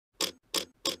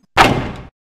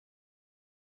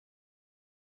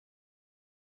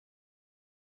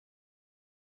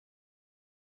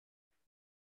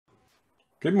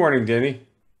Good morning, Denny.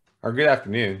 Or good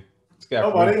afternoon. It's good Oh,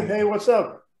 afternoon. buddy. Hey, what's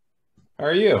up? How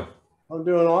are you? I'm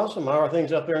doing awesome. How are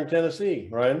things up there in Tennessee,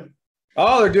 Ryan?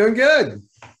 Oh, they're doing good.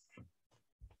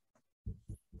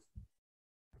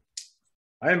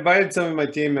 I invited some of my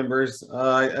team members.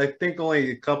 I think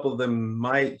only a couple of them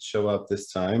might show up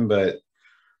this time, but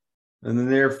in the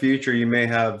near future, you may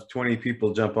have 20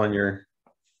 people jump on your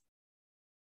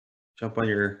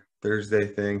Thursday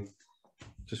thing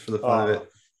just for the fun of Uh,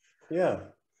 it. yeah,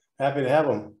 happy to have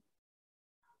them.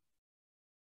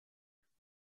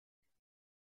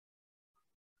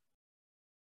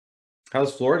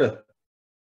 How's Florida?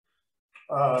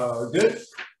 Good.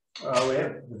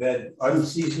 We've had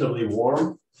unseasonably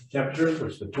warm temperatures,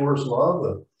 which the tourists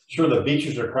love. Sure, the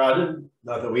beaches are crowded.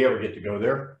 Not that we ever get to go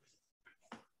there.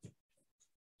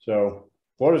 So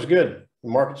Florida's good. The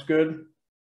market's good.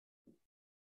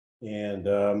 And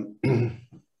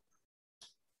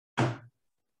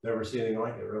never seen anything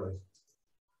like it, really.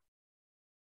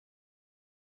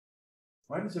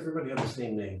 Why does everybody have the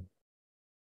same name?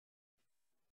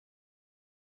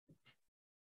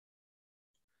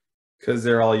 Because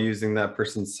they're all using that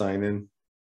person's sign in.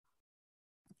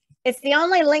 It's the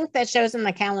only link that shows in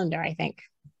the calendar, I think.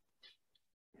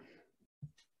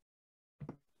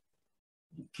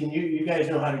 Can you guys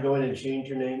know how to go in and change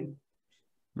your name?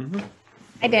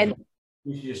 I did.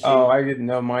 You should just Oh, I didn't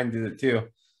know mine did it too.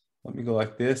 Let me go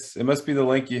like this. It must be the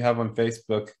link you have on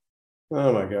Facebook.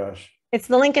 Oh my gosh. It's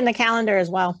the link in the calendar as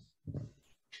well.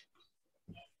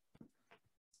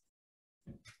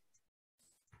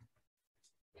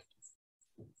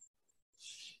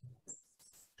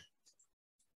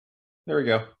 There we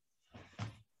go.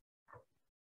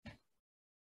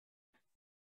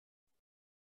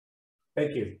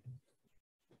 Thank you.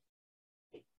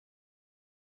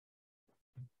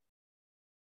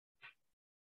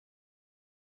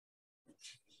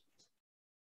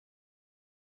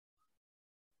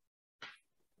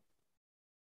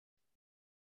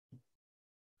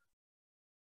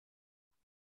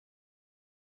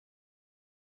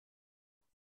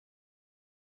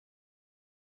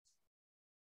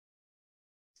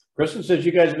 Kristen says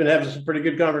you guys have been having some pretty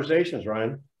good conversations,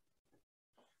 Ryan.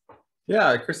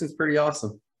 Yeah, Kristen's pretty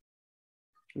awesome.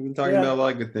 We've been talking about a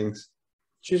lot of good things.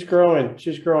 She's growing.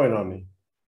 She's growing on me.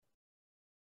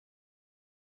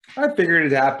 I figured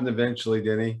it happened eventually,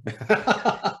 Denny.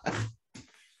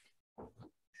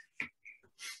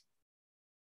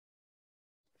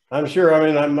 I'm sure.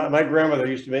 I mean, my grandmother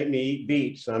used to make me eat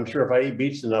beets. I'm sure if I eat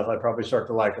beets enough, I'd probably start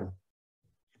to like them.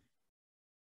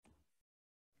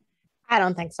 I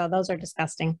don't think so. Those are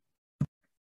disgusting.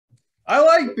 I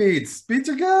like beets. Beets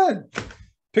are good.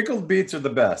 Pickled beets are the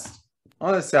best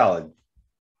on a salad.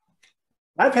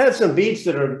 I've had some beets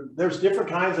there's different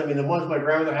kinds. I mean, the ones my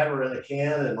grandmother had were in a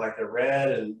can and like they're red,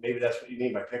 and maybe that's what you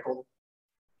mean by pickled.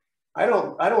 I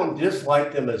don't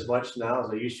dislike them as much now as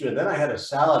I used to. And then I had a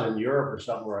salad in Europe or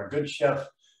something where a good chef,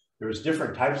 there was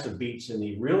different types of beets, and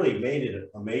he really made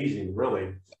it amazing,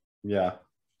 really. Yeah.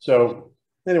 So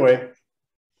anyway,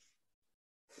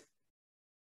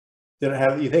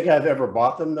 you think I've ever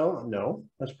bought them though? No,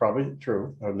 that's probably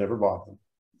true. I've never bought them.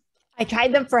 I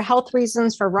tried them for health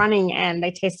reasons for running, and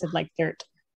they tasted like dirt.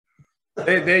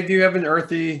 They do have an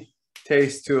earthy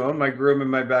taste to them. I grew them in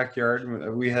my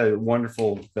backyard. We had a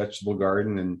wonderful vegetable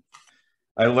garden, and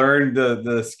I learned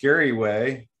the scary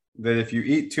way that if you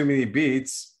eat too many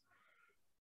beets,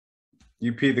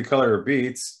 you pee the color of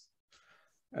beets.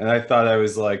 And I thought I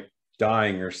was like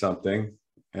dying or something,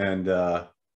 and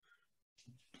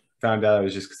found out it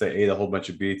was just because I ate a whole bunch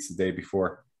of beets the day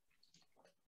before.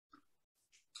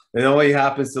 It only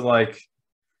happens to like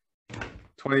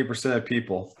 20% of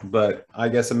people, but I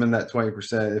guess I'm in that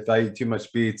 20%. If I eat too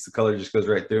much beets, the color just goes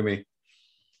right through me.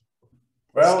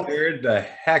 Well, scared the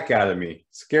heck out of me.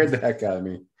 Scared the heck out of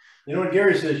me. You know what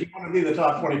Gary says? You want to be the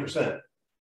top 20%.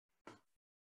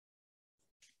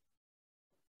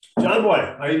 John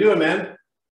Boy, how you doing, man?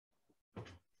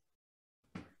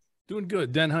 Doing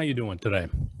good. Den, how you doing today?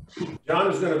 John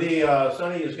is going to be,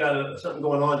 Sonny has got something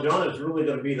going on. John is really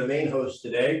going to be the main host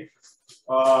today.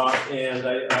 And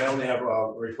I only have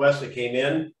a request that came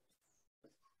in.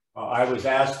 I was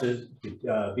asked to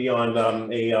be on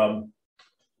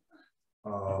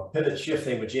a pivot shift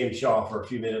thing with James Shaw for a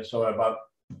few minutes. So about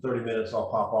 30 minutes, I'll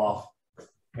pop off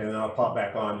and then I'll pop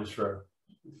back on just for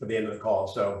the end of the call.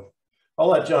 So I'll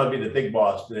let John be the big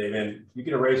boss today, man. You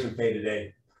get a raise in pay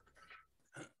today.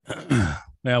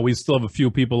 Now, we still have a few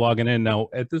people logging in. Now,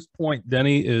 at this point,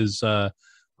 Denny is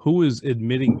who is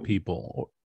admitting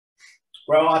people?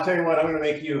 Well, I'll tell you what, I'm going to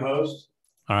make you host.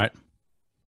 All right.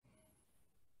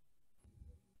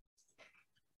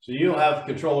 So you'll have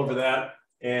control over that.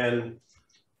 And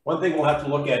one thing we'll have to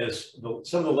look at is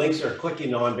some of the links they're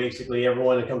clicking on. Basically,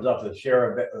 everyone that comes up with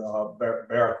share a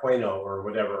Baraqueno or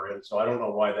whatever. And so I don't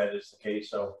know why that is the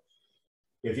case. So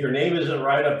if your name isn't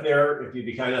right up there, if you'd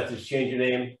be kind enough to change your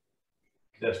name,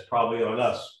 that's probably on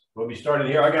us. We'll be started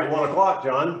here. I got 1 o'clock,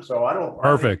 John. So I don't.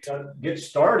 Perfect. Get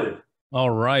started. All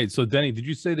right. So Denny, did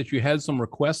you say that you had some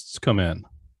requests come in?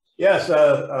 Yes.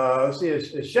 Let's see.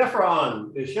 Is Shefra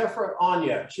on? Is Shefra on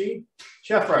yet?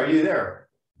 Shefra, are you there?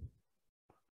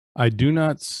 I do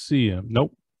not see him.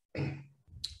 Nope.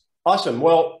 Awesome.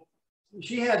 Well,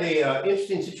 she had a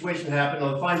interesting situation happen.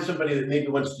 I'll find somebody that maybe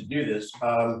wants to do this.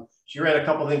 She ran a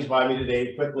couple things by me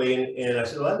today quickly, and I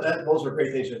said, well, those are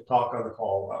great things to talk on the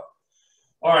call about.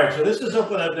 All right, so this is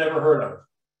something I've never heard of.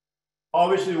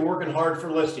 Obviously, we're working hard for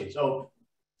listings. So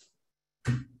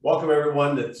welcome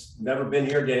everyone that's never been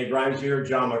here. Denny Grimes here,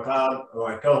 John McLeod,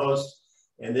 my co-host.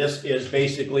 And this is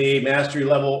basically mastery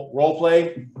level role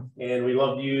play. And we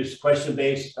love to use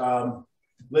question-based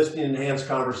listing enhanced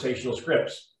conversational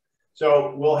scripts.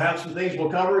 So we'll have some things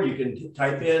we'll cover. You can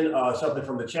type in something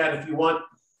from the chat if you want.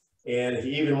 And if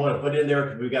you even want to put in there,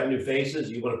 because we've got new faces,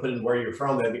 you want to put in where you're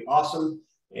from, that'd be awesome.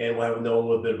 And we'll have to know a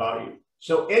little bit about you.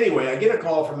 So anyway, I get a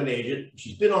call from an agent.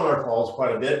 She's been on our calls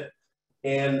quite a bit.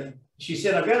 And she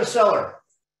said, I've got a seller.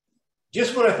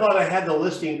 Just when I thought I had the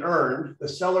listing earned, the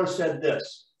seller said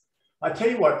this. I tell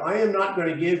you what, I am not going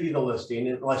to give you the listing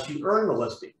unless you earn the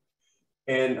listing.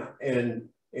 And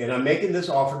I'm making this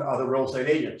offer to other real estate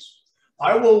agents.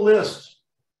 I will list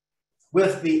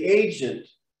with the agent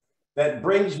that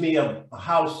brings me a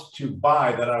house to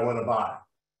buy that I want to buy.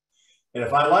 And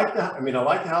if I like I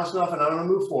like the house enough and I want to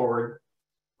move forward,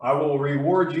 I will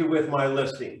reward you with my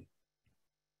listing.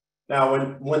 Now,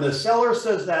 when the seller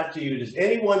says that to you, does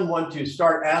anyone want to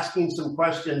start asking some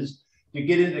questions to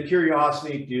get into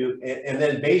curiosity and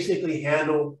then basically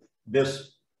handle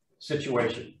this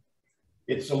situation?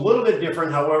 It's a little bit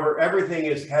different. However, everything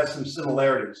has some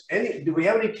similarities. Do we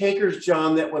have any takers,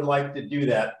 John, that would like to do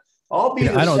that? I'll be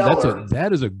the seller.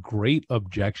 That is a great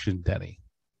objection, Denny.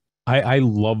 I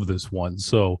love this one.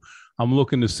 So I'm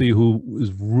looking to see who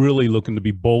is really looking to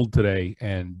be bold today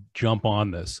and jump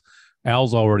on this.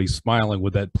 Al's already smiling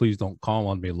with that please don't call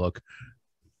on me look.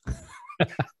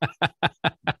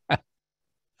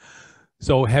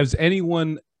 So has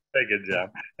anyone... Good job.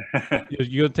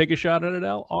 You going to take a shot at it,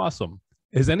 Al? Awesome.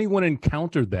 Has anyone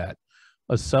encountered that?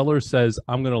 A seller says,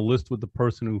 I'm going to list with the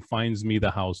person who finds me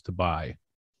the house to buy.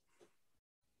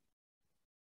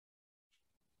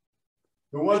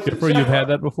 Jennifer, you've had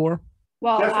that before?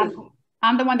 Well,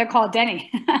 I'm the one that called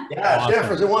Denny. Yeah, awesome.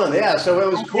 Jennifer's the one. Yeah, so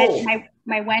it was cool.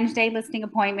 My Wednesday listing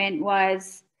appointment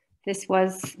was his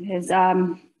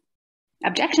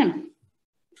objection.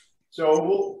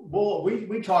 So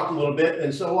we talked a little bit,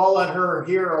 and so I'll let her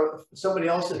hear somebody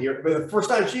else in here. But the first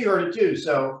time she heard it too.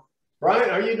 So Brian,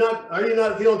 are you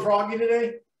not feeling froggy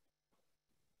today?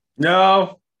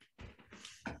 No.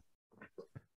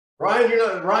 Ryan,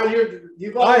 you're not. Ryan,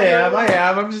 I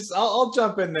am. I'll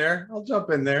jump in there.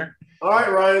 All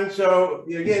right, Ryan. So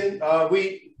again,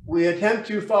 we attempt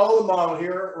to follow the model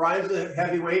here. Ryan's a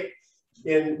heavyweight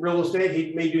in real estate.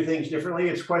 He may do things differently.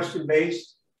 It's question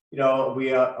based. You know,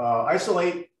 we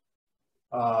isolate.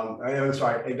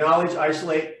 Acknowledge,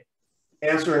 isolate,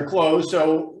 answer, and close.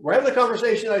 So we're having the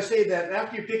conversation. I say that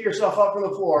after you pick yourself up from the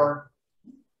floor,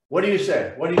 what do you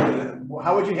say?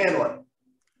 How would you handle it?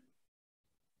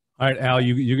 All right, Al,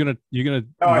 you're gonna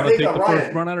take the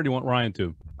first run at it, or do you want Ryan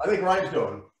to? I think Ryan's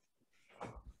doing.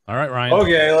 All right, Ryan.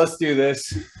 Okay, let's do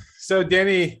this. So,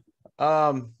 Denny,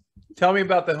 tell me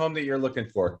about the home that you're looking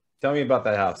for. Tell me about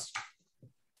that house.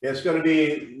 It's going to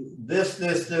be this,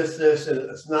 and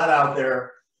it's not out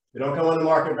there. They don't come on the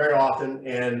market very often,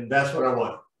 and that's what I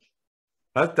want.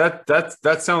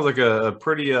 That sounds like a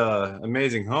pretty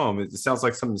amazing home. It sounds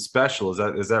like something special.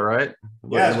 Is that right?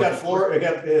 Yeah,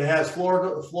 it has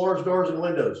floors, doors, and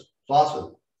windows. It's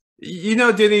awesome. You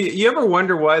know, Denny, you ever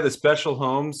wonder why the special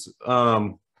homes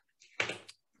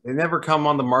they never come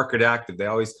on the market active? They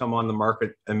always come on the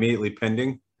market immediately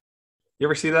pending. You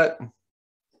ever see that?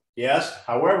 Yes.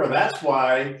 However, that's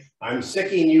why I'm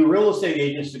sicking you real estate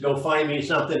agents to go find me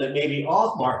something that may be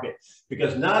off market,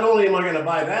 because not only am I going to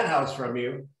buy that house from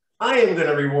you, I am going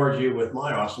to reward you with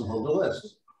my awesome home to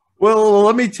list. Well,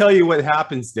 let me tell you what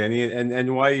happens, Denny,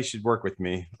 and why you should work with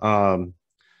me.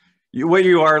 What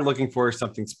you are looking for is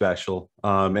something special.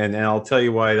 And I'll tell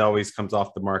you why it always comes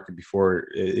off the market before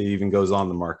it even goes on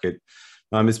the market.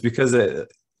 It's because,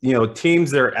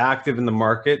 teams that are active in the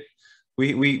market,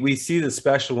 we see the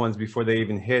special ones before they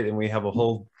even hit, and we have a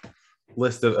whole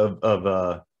list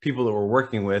of people that we're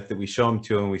working with that we show them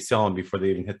to, and we sell them before they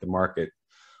even hit the market.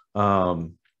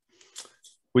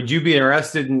 Would you be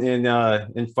interested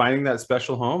in finding that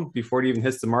special home before it even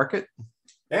hits the market?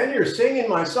 And you're singing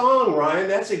my song, Ryan.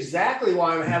 That's exactly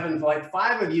why I'm having like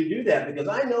 5 of you do that, because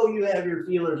I know you have your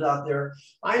feelers out there.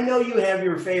 I know you have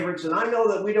your favorites, and I know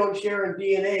that we don't share in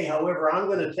DNA. However, I'm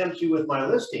going to tempt you with my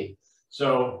listing.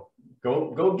 So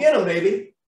go get them,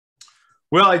 baby.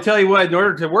 Well, I tell you what, in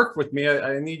order to work with me,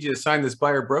 I need you to sign this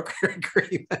buyer broker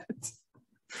agreement.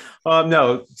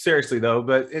 No, seriously though,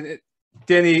 but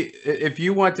Denny, if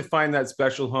you want to find that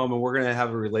special home and we're going to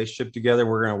have a relationship together,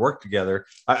 we're going to work together.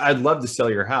 I'd love to sell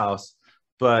your house,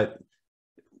 but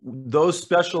those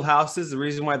special houses, the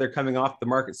reason why they're coming off the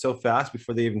market so fast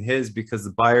before they even hit is because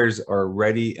the buyers are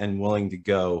ready and willing to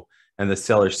go, and the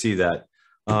sellers see that.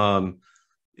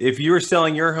 If you were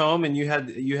selling your home and you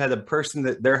had a person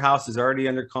that their house is already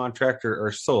under contract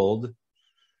or sold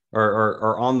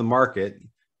or on the market,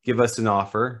 give us an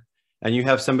offer. And you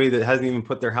have somebody that hasn't even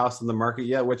put their house on the market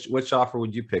yet, which offer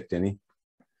would you pick, Denny?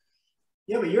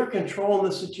 Yeah, but you're controlling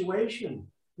the situation.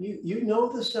 You know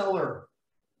the seller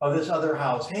of this other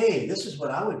house. Hey, this is what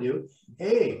I would do.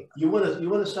 Hey, you want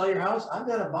to sell your house? I've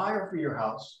got a buyer for your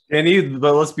house. Denny,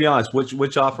 but let's be honest,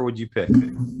 which offer would you pick?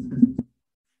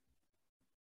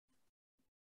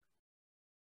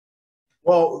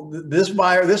 Well, this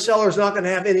seller is not going to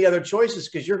have any other choices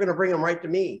because you're going to bring them right to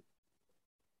me.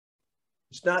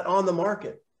 It's not on the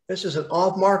market. This is an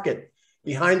off market,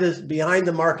 behind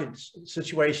the market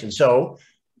situation. So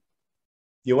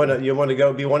you want to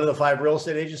go be one of the 5 real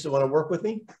estate agents that want to work with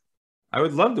me? I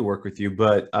would love to work with you,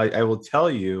 but I will tell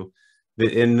you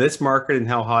that in this market and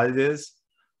how hot it is,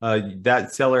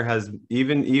 that seller has,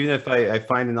 even if I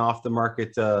find an off the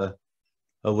market a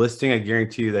listing, I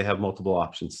guarantee you they have multiple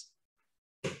options.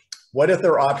 What if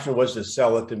their option was to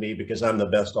sell it to me because I'm the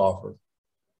best offer?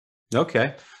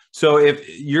 Okay. So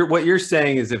what you're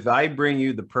saying is if I bring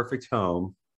you the perfect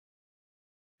home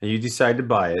and you decide to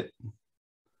buy it,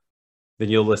 then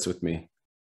you'll list with me.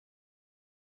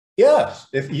 Yes.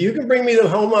 If you can bring me the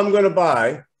home I'm going to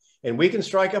buy and we can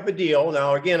strike up a deal.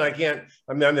 Now, again, I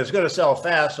mean, it's going to sell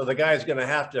fast. So the guy's going to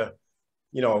have to,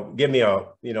 give me a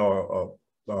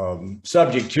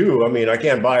subject to. I mean, I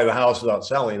can't buy the house without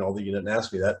selling, although you didn't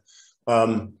ask me that.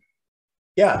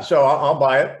 Yeah. So I'll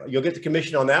buy it. You'll get the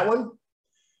commission on that one.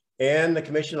 And the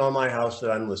commission on my house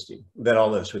that I'm listing, that I'll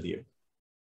list with you.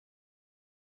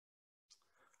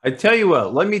 I tell you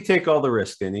what, let me take all the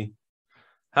risk, Denny.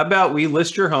 How about we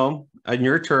list your home on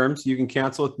your terms? You can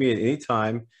cancel with me at any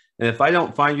time. And if I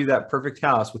don't find you that perfect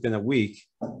house within a week,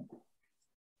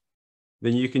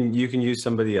 then you can use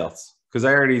somebody else. Because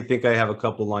I already think I have a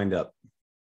couple lined up.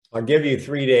 I'll give you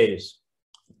 3 days.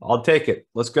 I'll take it.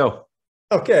 Let's go.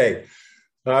 Okay.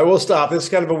 I will stop. This is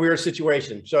kind of a weird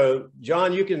situation. So,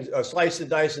 John, you can slice and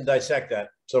dice and dissect that.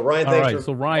 So, Ryan, thanks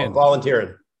for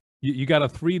volunteering. You got a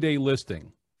 3-day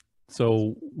listing.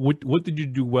 So, what did you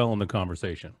do well in the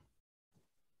conversation?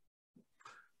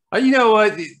 You know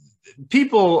what?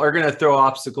 People are going to throw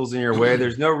obstacles in your way.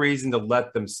 There's no reason to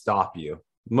let them stop you.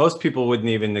 Most people wouldn't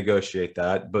even negotiate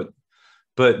that.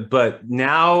 But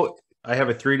now I have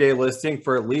a 3-day listing.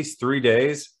 For at least 3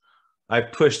 days, I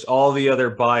pushed all the other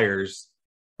buyers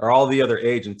or all the other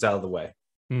agents out of the way.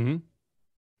 Mm-hmm.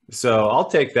 So I'll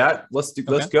take that. Let's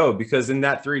go, because in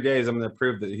that 3 days, I'm going to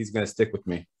prove that he's going to stick with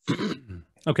me.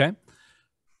 Okay.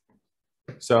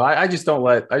 So I just don't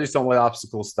let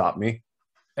obstacles stop me.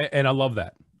 And I love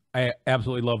that. I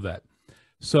absolutely love that.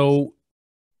 So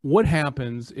what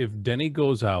happens if Denny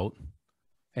goes out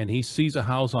and he sees a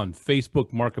house on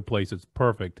Facebook Marketplace, it's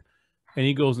perfect, and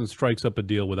he goes and strikes up a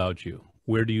deal without you?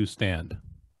 Where do you stand?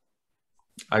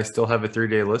 I still have a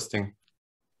 3-day listing.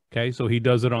 Okay, so he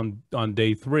does it on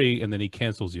day 3, and then he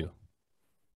cancels you.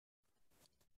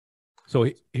 So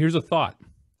here's a thought.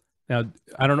 Now,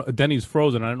 I don't know, Denny's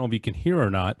frozen. I don't know if he can hear or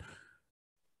not.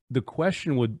 First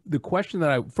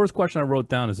question I wrote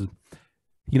down is,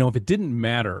 if it didn't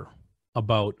matter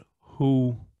about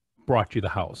who brought you the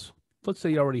house, let's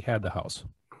say you already had the house,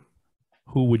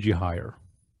 who would you hire?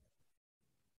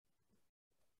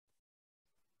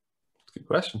 Good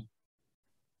question.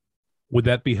 Would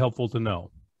that be helpful to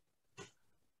know?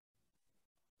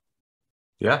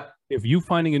 Yeah. If you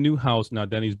finding a new house, now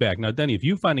Denny's back. Now, Denny, if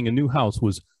you finding a new house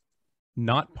was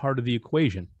not part of the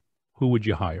equation, who would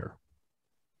you hire?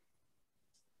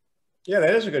 Yeah,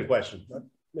 that is a good question.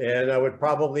 And I would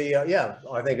probably, I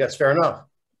think that's fair enough.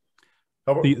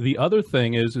 The other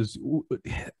thing is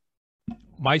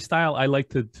my style, I like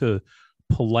to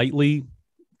politely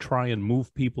try and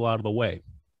move people out of the way.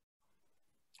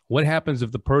 What happens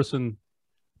if the person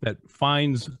that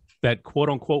finds that quote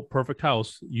unquote perfect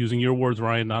house, using your words,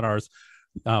 Ryan, not ours,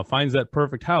 finds that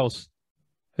perfect house,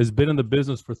 has been in the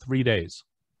business for 3 days.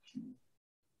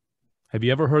 Have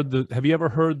you ever heard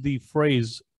the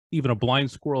phrase, even a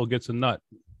blind squirrel gets a nut?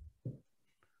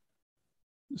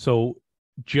 So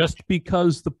just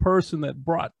because the person that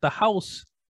brought the house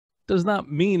does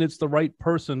not mean it's the right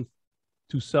person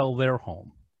to sell their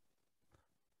home.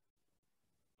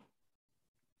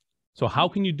 So how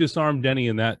can you disarm Denny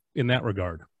in that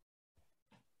regard?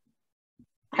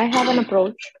 I have an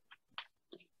approach.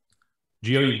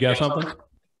 Gio, you got something?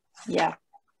 Yeah.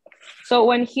 So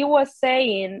when he was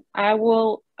saying, I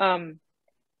will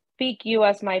pick you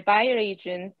as my buyer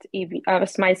agent,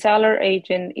 as my seller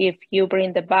agent, if you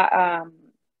bring the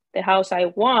house I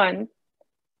want.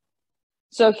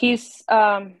 So he's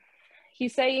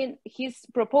saying, he's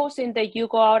proposing that you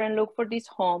go out and look for this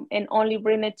home and only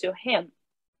bring it to him.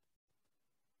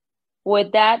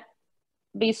 Would that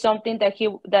be something that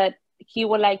he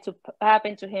would like to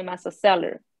happen to him as a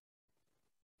seller?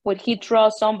 Would he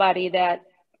trust somebody that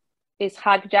is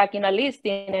hijacking a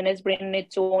listing and is bringing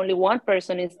it to only one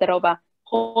person instead of a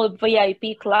whole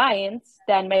VIP clients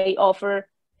that may offer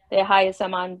the highest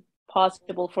amount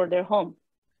possible for their home?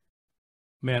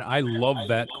 Man, I love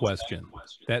that question.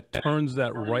 That turns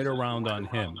that right around on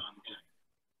him.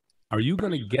 Are you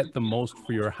going to get the most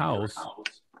for your house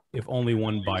if only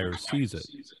one buyer sees it?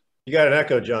 You got an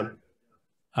echo, John.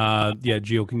 Yeah,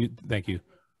 Gio, thank you.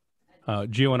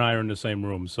 Gio and I are in the same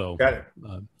room, so. Got it.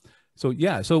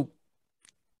 So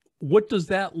what does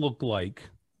that look like,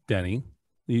 Denny?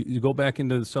 You go back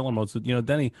into the seller mode. So,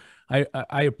 Denny,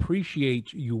 I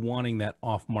appreciate you wanting that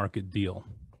off-market deal.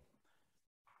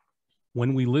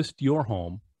 When we list your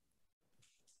home,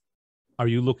 are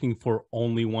you looking for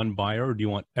only one buyer, or do you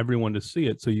want everyone to see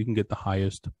it so you can get the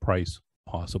highest price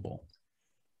possible?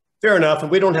 Fair enough. And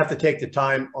we don't have to take the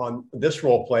time on this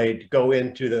role play to go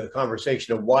into the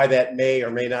conversation of why that may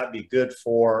or may not be good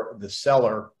for the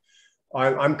seller.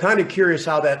 I'm kind of curious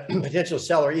how that potential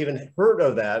seller even heard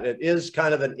of that. It is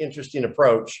kind of an interesting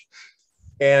approach.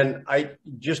 And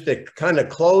just to kind of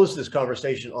close this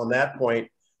conversation on that point,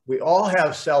 we all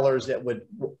have sellers that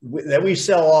we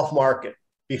sell off market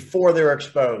before they're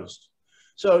exposed.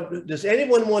 So does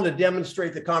anyone want to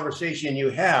demonstrate the conversation you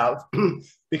have?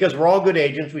 Because we're all good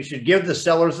agents, we should give the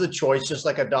sellers the choice, just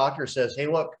like a doctor says, hey,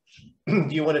 look, do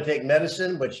you want to take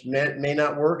medicine, which may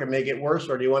not work and may get worse,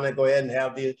 or do you want to go ahead and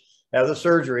have the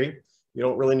surgery? You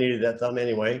don't really need that thumb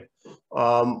anyway.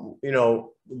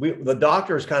 The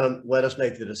doctors kind of let us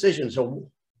make the decision. So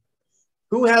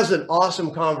who has an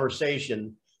awesome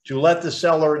conversation to let the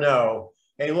seller know,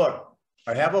 hey, look,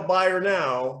 I have a buyer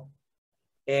now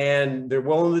and they're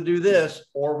willing to do this,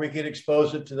 or we could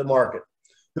expose it to the market?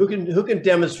 Who can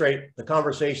demonstrate the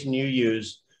conversation you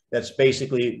use that's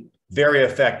basically very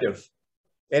effective?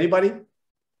 Anybody?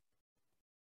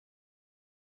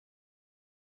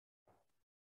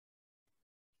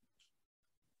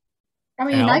 I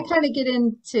mean, I kind of get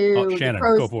into Shannon, the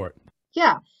pros. go for it.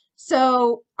 Yeah.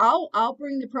 So I'll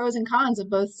bring the pros and cons of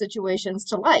both situations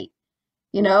to light.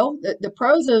 The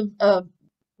pros of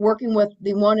working with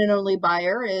the one and only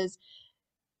buyer is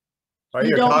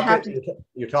you're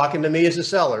talking to me as a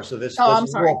seller. So this I'm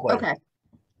is sorry. role play. Okay.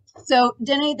 So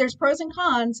Denny, there's pros and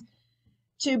cons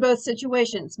to both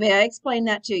situations. May I explain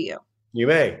that to you? You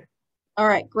may. All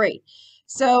right, great.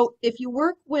 So if you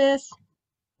work with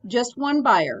just one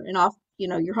buyer and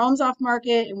your home's off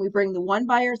market and we bring the one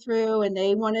buyer through and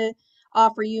they want to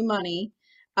offer you money,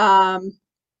 the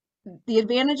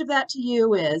advantage of that to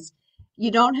you is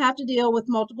you don't have to deal with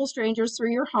multiple strangers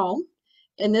through your home.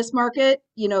 In this market,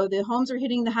 the homes are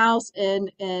hitting the house and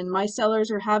my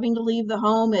sellers are having to leave the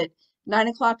home at 9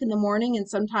 o'clock in the morning and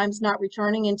sometimes not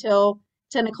returning until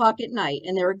 10 o'clock at night,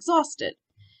 and they're exhausted.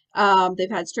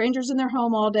 They've had strangers in their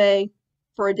home all day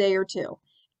for a day or two.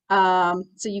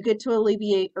 So you get to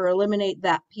alleviate or eliminate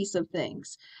that piece of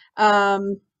things.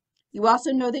 You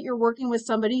also know that you're working with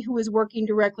somebody who is working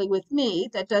directly with me.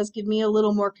 That does give me a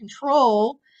little more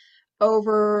control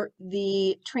over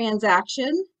the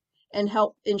transaction and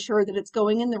help ensure that it's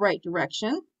going in the right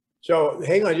direction. So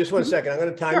hang on just one second. I'm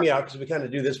going to time you out because we kind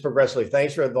of do this progressively.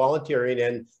 Thanks for volunteering.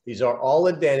 And these are all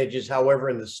advantages. However,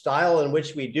 in the style in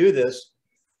which we do this,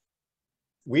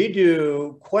 we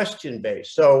do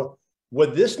question-based. So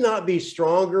would this not be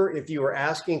stronger if you were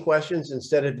asking questions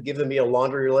instead of giving me a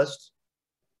laundry list?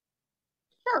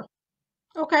 Sure.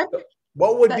 Okay.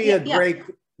 What would be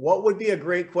a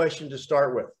great question to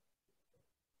start with?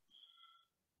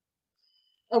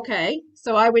 Okay,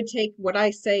 so I would take what I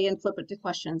say and flip it to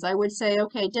questions. I would say,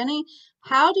 okay, Denny,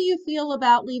 how do you feel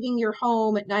about leaving your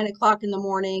home at 9 o'clock in the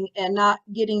morning and not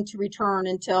getting to return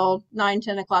until 9,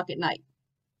 10 o'clock at night?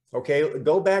 Okay,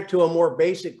 go back to a more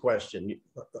basic question.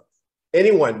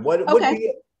 Anyone, what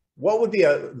would be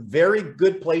a very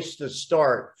good place to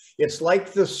start? It's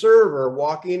like the server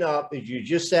walking up as you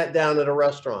just sat down at a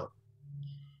restaurant.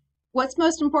 What's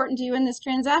most important to you in this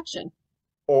transaction?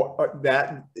 Or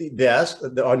that, yes,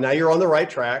 now you're on the right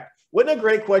track. Wouldn't a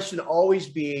great question always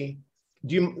be,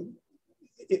 do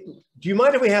you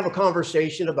mind if we have a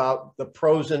conversation about the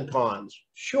pros and cons?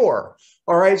 Sure.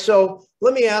 All right. So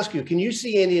let me ask you, can you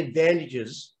see any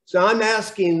advantages? So I'm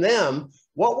asking them,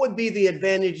 what would be the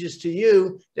advantages to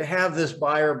you to have this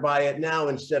buyer buy it now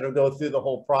instead of go through the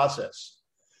whole process?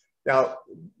 Now,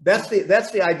 that's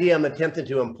the idea I'm attempting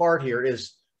to impart here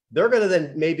is they're going to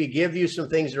then maybe give you some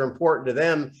things that are important to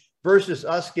them versus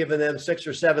us giving them 6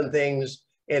 or 7 things.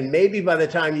 And maybe by the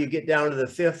time you get down to the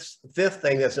fifth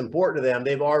thing that's important to them,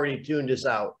 they've already tuned us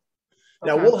out.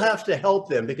 Now, we'll have to help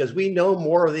them because we know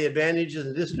more of the advantages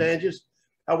and disadvantages.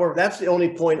 However, that's the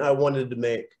only point I wanted to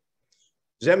make.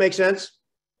 Does that make sense?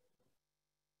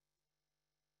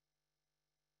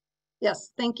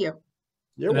 Yes, thank you.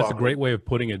 That's welcome. A great way of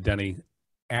putting it, Denny.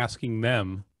 Asking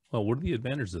them, well, what are the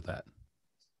advantages of that?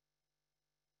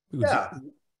 Because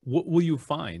what will you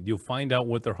find? You'll find out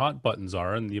what their hot buttons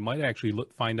are, and you might actually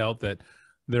find out that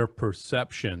their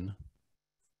perception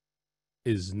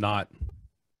is not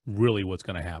really what's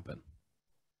going to happen.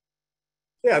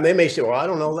 Yeah, and they may say, "Well, I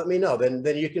don't know. Let me know." Then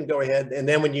you can go ahead, and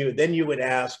then you would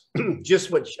ask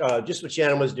just what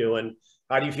Shannon was doing.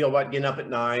 How do you feel about getting up at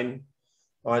 9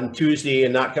 on Tuesday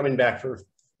and not coming back for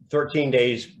 13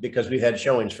 days because we've had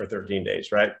showings for 13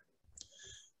 days, right?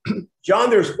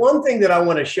 John, there's one thing that I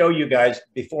want to show you guys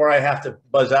before I have to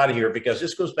buzz out of here, because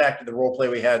this goes back to the role play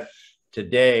we had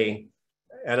today.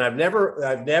 And I've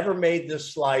never made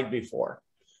this slide before.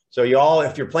 So y'all,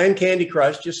 if you're playing Candy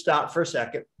Crush, just stop for a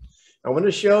second. I want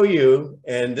to show you,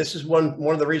 and this is one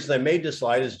of the reasons I made this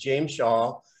slide is James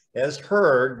Shaw has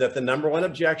heard that the #1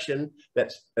 objection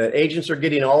that agents are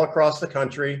getting all across the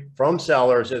country from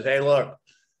sellers is, hey, look,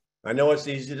 I know it's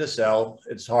easy to sell.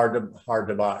 It's hard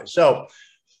to buy. So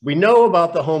we know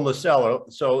about the homeless seller.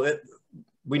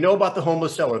 We know about the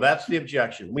homeless seller. That's the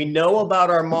objection. We know about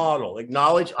our model: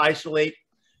 acknowledge, isolate,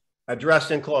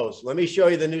 address, and close. Let me show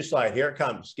you the new slide. Here it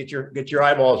comes. Get your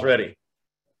eyeballs ready.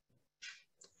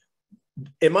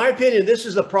 In my opinion, this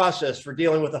is the process for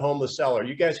dealing with a homeless seller.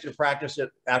 You guys can practice it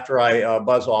after I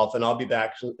buzz off, and I'll be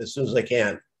back as soon as I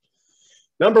can.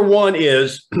 #1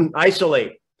 is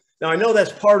isolate. Now, I know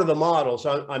that's part of the model,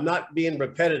 so I'm not being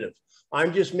repetitive.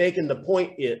 I'm just making the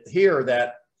point here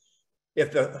that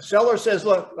if the seller says,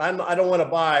 look, I don't want to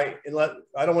buy,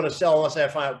 I don't want to sell unless I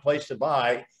find a place to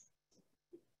buy,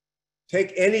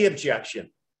 take any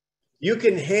objection. You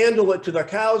can handle it till the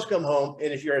cows come home.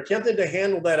 And if you're attempting to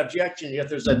handle that objection, if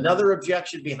there's another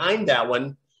objection behind that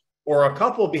one or a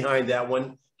couple behind that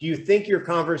one, do you think your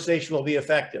conversation will be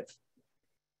effective?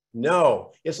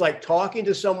 No. It's like talking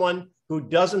to someone who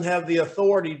doesn't have the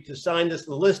authority to sign the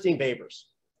listing papers.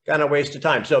 Kind of waste of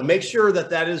time. So make sure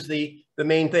that is the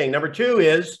main thing. #2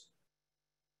 is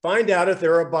find out if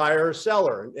they're a buyer or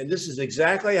seller. And this is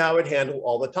exactly how it handled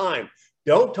all the time.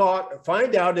 Don't talk,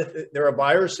 find out if they're a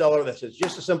buyer or seller. That's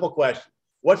just a simple question.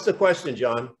 What's the question,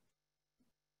 John?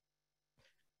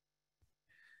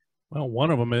 Well,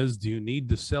 one of them is, do you need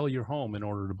to sell your home in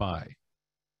order to buy?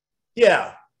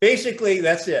 Yeah, basically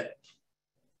that's it.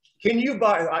 Can you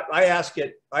buy? I ask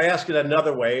it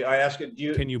another way. I ask it,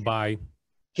 can you buy?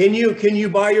 Can you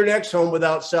buy your next home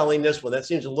without selling this one? That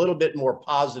seems a little bit more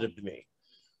positive to me,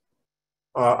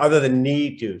 other than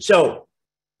need to. So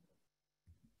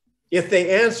if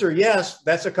they answer yes,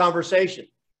 that's a conversation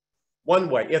one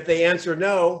way. If they answer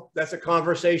no, that's a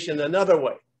conversation another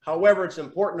way. However, it's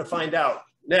important to find out.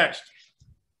 Next,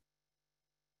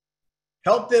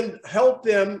 help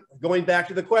them going back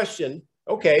to the question.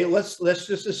 Okay, let's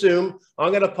just assume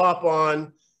I'm going to pop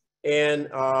on and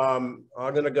I'm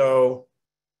going to go.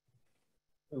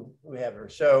 Who we have her?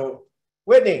 So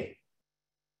Whitney.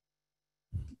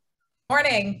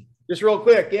 Morning. Just real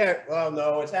quick. Yeah. Well,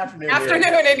 no, it's afternoon.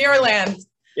 Afternoon in your land.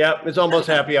 Yeah, it's almost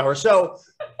happy hour. So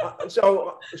I'm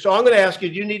going to ask you,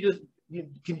 do you need to,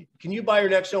 can you buy your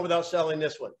next home without selling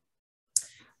this one?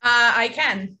 I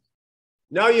can.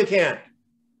 No, you can't.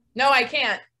 No, I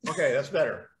can't. Okay, that's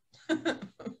better.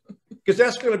 Because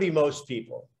that's going to be most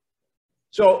people.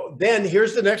 So then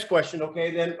here's the next question.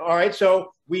 Okay, then, all right.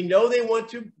 So we know they want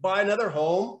to buy another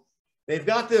home. They've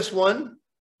got this one.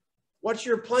 What's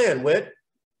your plan, Whit?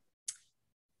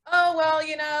 Oh, well,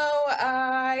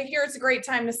 I hear it's a great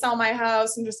time to sell my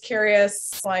house. I'm just curious,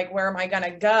 like, where am I going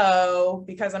to go?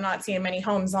 Because I'm not seeing many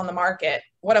homes on the market.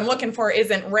 What I'm looking for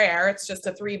isn't rare. It's just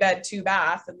a 3-bed,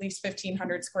 2-bath, at least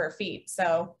 1,500 square feet.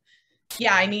 So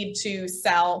yeah, I need to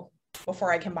sell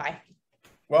before I can buy.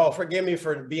 Well, forgive me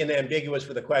for being ambiguous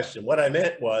with the question. What I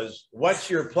meant was, what's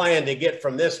your plan to get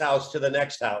from this house to the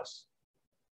next house?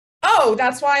 Oh,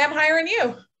 that's why I'm hiring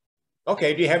you.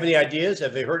 Okay. Do you have any ideas?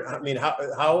 Have they heard? I mean,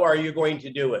 how are you going to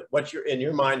do it? In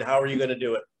your mind, how are you going to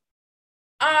do it?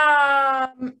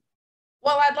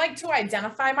 Well, I'd like to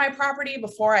identify my property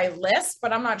before I list,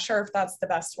 but I'm not sure if that's the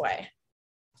best way.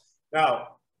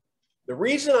 Now, the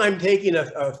reason I'm taking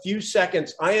a few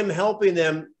seconds, I'm helping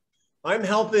them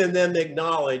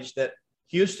acknowledge that,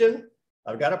 Houston,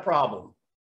 I've got a problem.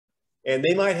 And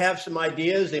they might have some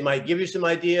ideas. They might give you some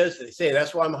ideas. They say,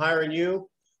 that's why I'm hiring you.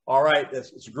 All right,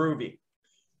 it's groovy.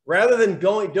 Rather than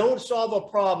don't solve a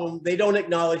problem they don't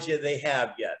acknowledge that they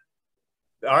have yet.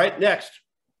 All right, next.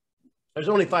 There's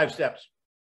only 5 steps.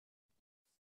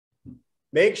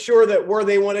 Make sure that where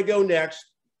they want to go next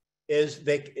is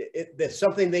that's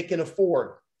something they can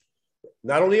afford.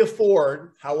 Not only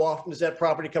afford, how often does that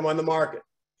property come on the market?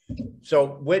 So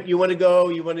when you want to go,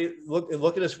 you want to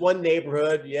look at this one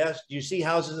neighborhood. Yes. Do you see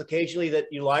houses occasionally that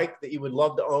you like, that you would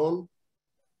love to own?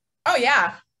 Oh,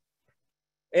 yeah.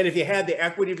 And if you had the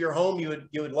equity of your home,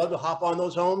 you would love to hop on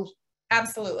those homes?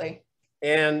 Absolutely.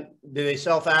 And do they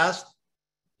sell fast?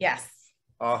 Yes.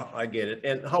 I get it.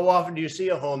 And how often do you see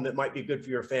a home that might be good for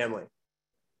your family?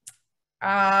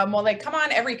 Well, they come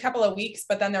on every couple of weeks,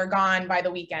 but then they're gone by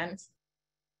the weekend.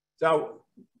 So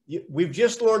we've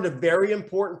just learned a very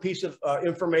important piece of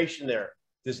information there.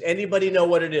 Does anybody know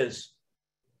what it is?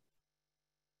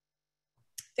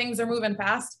 Things are moving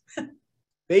fast.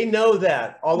 They know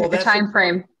that. Although The that's time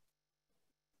frame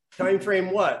time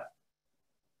frame what?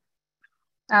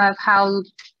 of how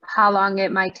long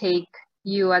it might take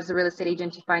you as a real estate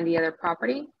agent to find the other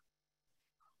property.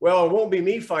 Well, it won't be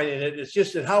me finding it. It's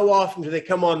just that how often do they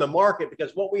come on the market?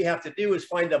 Because what we have to do is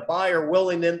find a buyer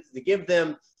willing to give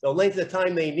them the length of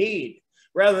time they need,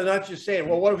 rather than not just saying,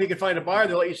 well, what if we could find a buyer?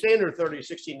 They'll let you stay in there 30,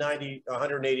 60, 90,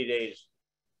 180 days.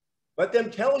 Let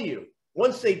them tell you.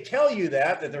 Once they tell you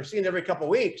that they're seeing every couple of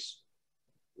weeks,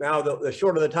 now the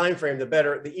shorter the time frame,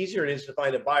 the easier it is to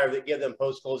find a buyer that give them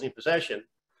post-closing possession.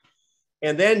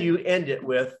 And then you end it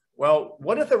with, well,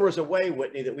 what if there was a way,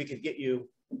 Whitney, that we could get you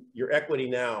your equity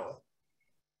now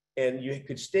and you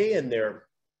could stay in there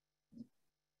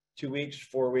 2 weeks,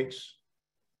 4 weeks,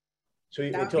 so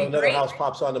until another house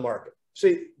pops on the market.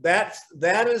 See, that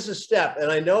is a step.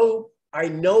 And I know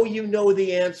you know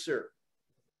the answer,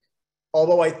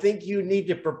 although I think you need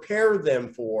to prepare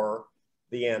them for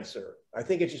the answer. I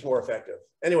think it's just more effective.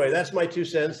 Anyway, that's my 2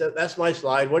 cents. That's my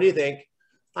slide. What do you think?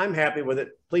 I'm happy with it.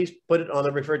 Please put it on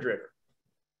the refrigerator.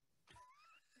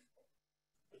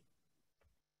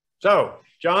 So,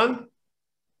 John,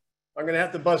 I'm going to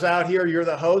have to buzz out here. You're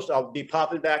the host. I'll be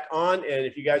popping back on. And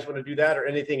if you guys want to do that or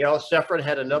anything else, Sefrin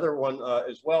had another one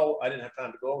as well. I didn't have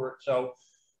time to go over it. So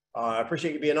I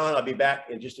appreciate you being on. I'll be back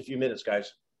in just a few minutes,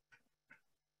 guys.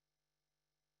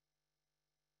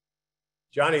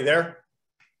 Johnny, there?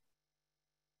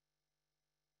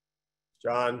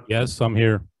 John? Yes, I'm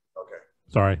here. Okay.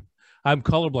 Sorry. I'm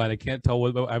colorblind. I can't tell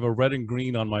whether I have a red and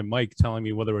green on my mic telling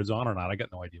me whether it's on or not. I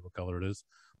got no idea what color it is.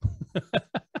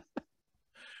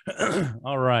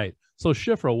 All right. So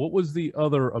Shifra, what was the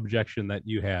other objection that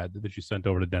you had that you sent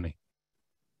over to Denny?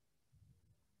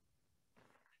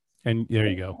 And there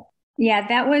you go. Yeah,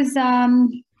 that was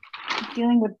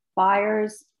dealing with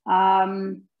buyers who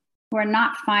are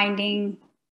not finding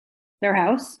their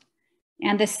house.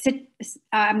 And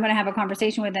I'm going to have a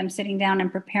conversation with them, sitting down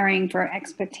and preparing for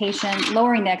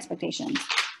lowering the expectations.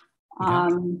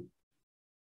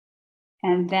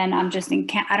 And then I'm just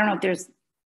I don't know if there's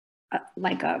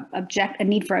a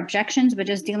need for objections, but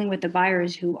just dealing with the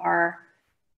buyers who are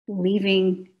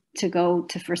leaving to go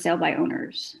to for sale by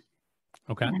owners.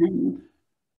 Okay.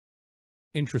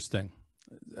 Interesting.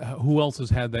 Who else has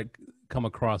had that come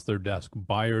across their desk?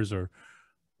 Buyers are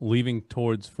leaving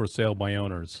towards for sale by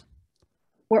owners.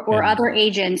 Or other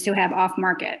agents who have off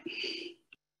market.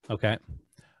 Okay.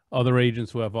 Other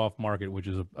agents who have off market, which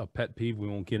is a pet peeve. We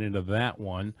won't get into that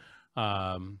one.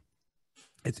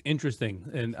 It's interesting.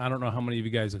 And I don't know how many of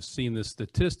you guys have seen this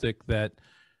statistic that,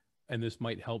 and this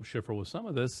might help Schiffer with some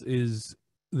of this, is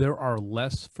there are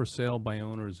less for sale by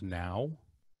owners now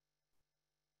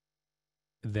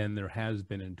than there has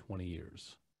been in 20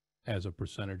 years as a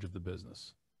percentage of the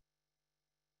business.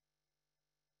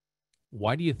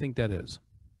 Why do you think that is?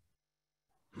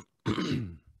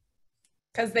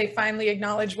 because they finally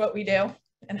acknowledge what we do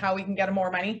and how we can get them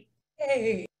more money.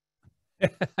 Hey.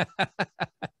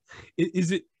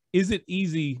 Is it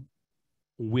easy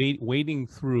wading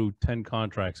through 10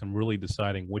 contracts and really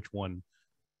deciding which one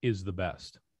is the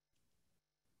best?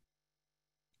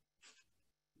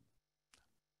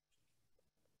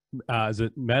 Is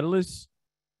it Medalis?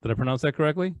 Did I pronounce that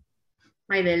correctly?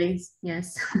 My Lilies,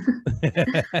 yes.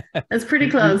 That's pretty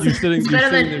close. It's better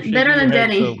than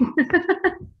Denny.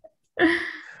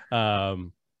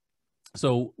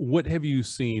 So what have you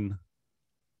seen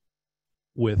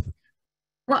with?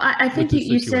 Well, I think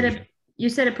you said it. You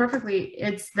said it perfectly.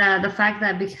 It's the fact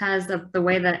that because of the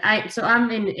way that I'm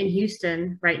in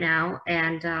Houston right now,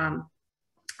 and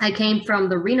I came from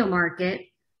the Reno market,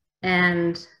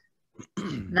 and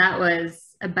that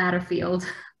was a battlefield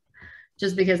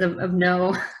just because of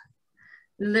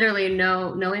literally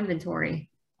no inventory.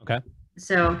 Okay.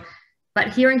 So, but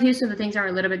here in Houston, the things are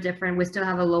a little bit different. We still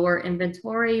have a lower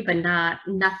inventory, but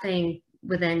nothing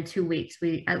within 2 weeks.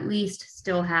 We at least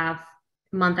still have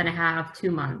a month and a half,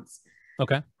 2 months.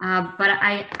 Okay. But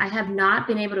I have not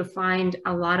been able to find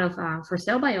a lot of for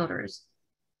sale by owners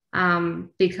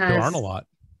because there aren't a lot.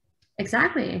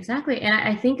 Exactly. And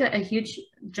I think a huge,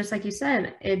 just like you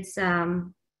said, it's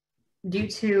due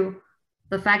to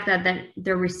the fact that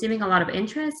they're receiving a lot of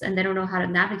interest and they don't know how to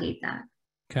navigate that.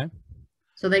 Okay.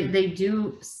 So they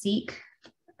do seek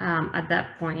at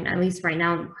that point, at least right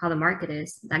now, how the market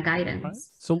is, that guidance. Right.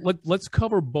 So let's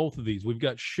cover both of these. We've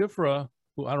got Shifra,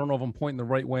 who I don't know if I'm pointing the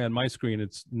right way on my screen.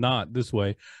 It's not this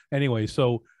way. Anyway,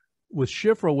 so with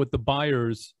Shifra, with the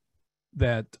buyers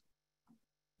that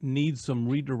need some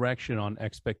redirection on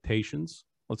expectations,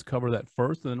 let's cover that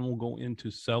first, and then we'll go into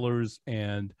sellers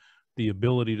and the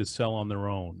ability to sell on their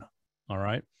own. All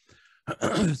right.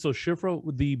 So Shifra,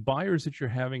 the buyers that you're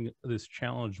having this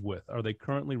challenge with, are they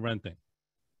currently renting?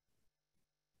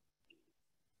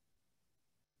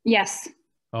 Yes.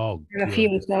 Oh, there are a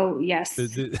few, so yes.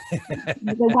 The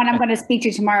one I'm going to speak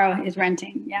to tomorrow is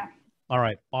renting. Yeah. All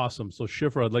right. Awesome. So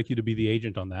Shifra, I'd like you to be the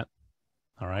agent on that.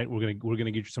 All right. We're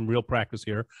gonna get you some real practice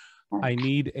here. I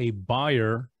need a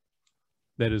buyer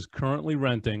that is currently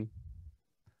renting,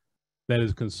 that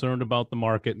is concerned about the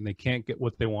market, and they can't get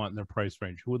what they want in their price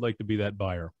range. Who would like to be that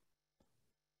buyer?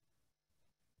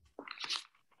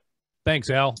 Thanks,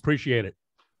 Al. Appreciate it.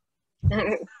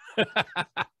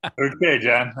 Okay,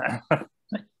 John.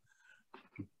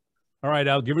 All right,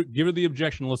 Al. Give her the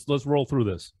objection. Let's roll through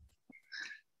this.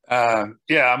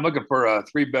 Yeah, I'm looking for a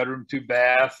 3-bedroom,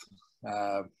 2-bath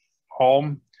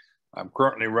home. I'm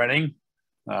currently renting.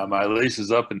 My lease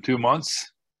is up in 2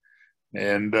 months,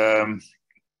 and I'm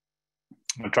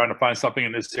trying to find something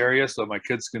in this area so my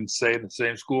kids can stay in the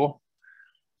same school.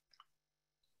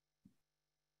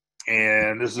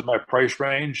 And this is my price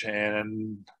range,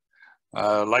 and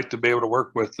I'd like to be able to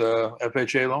work with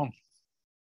FHA loan.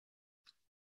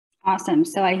 Awesome.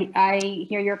 So I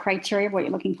hear your criteria of what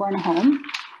you're looking for in a home,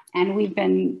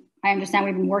 and I understand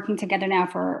we've been working together now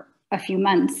for a few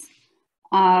months.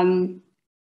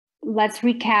 Let's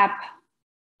recap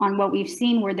on what we've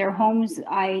seen. Were there homes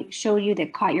I showed you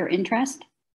that caught your interest?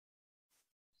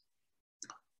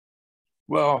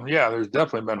 Well, yeah, there's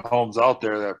definitely been homes out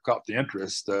there that have caught the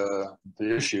interest. The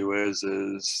issue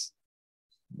is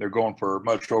they're going for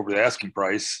much over the asking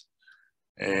price,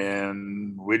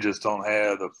 and we just don't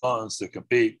have the funds to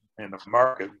compete in the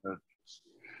market.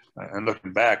 And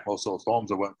looking back, most of those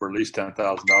homes have went for at least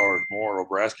 $10,000 more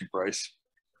over asking price.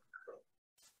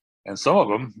 And some of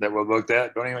them that we looked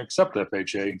at don't even accept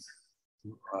FHA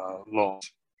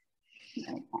loans.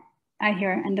 I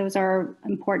hear, and those are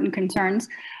important concerns.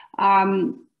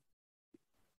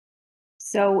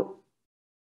 So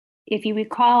if you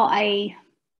recall, I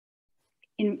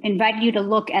invited you to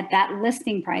look at that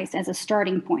listing price as a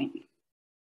starting point.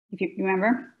 If you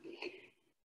remember,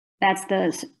 that's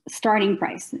the starting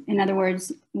price. In other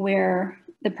words, where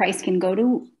the price can go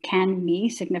to can be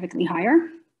significantly higher.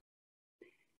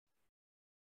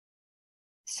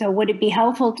 So would it be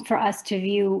helpful for us to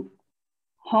view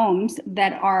homes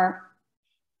that are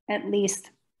at least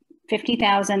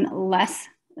 $50,000 less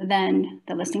than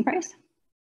the listing price?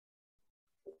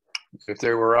 If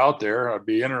they were out there, I'd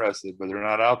be interested, but they're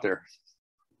not out there.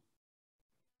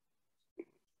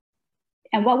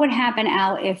 And what would happen,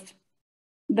 Al, if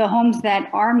the homes that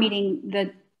are meeting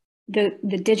the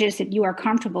digits that you are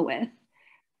comfortable with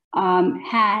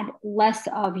had less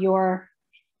of your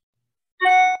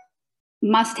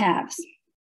must-haves?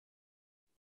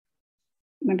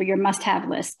 Remember your must-have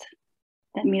list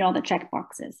that meet all the check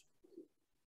boxes.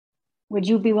 Would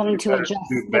you be willing to adjust?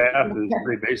 2-bath is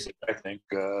pretty basic, I think,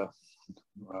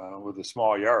 with a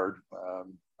small yard.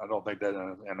 I don't think that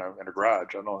in a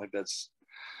garage. I don't think that's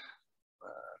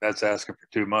asking for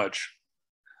too much.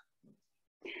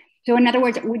 So in other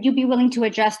words, would you be willing to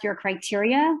adjust your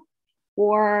criteria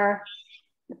or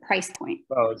the price point?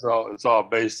 Well, it's all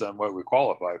based on what we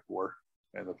qualify for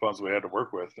and the funds we had to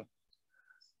work with.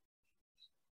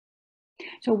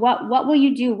 So what will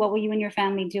you do? What will you and your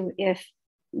family do if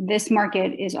this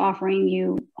market is offering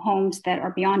you homes that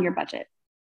are beyond your budget?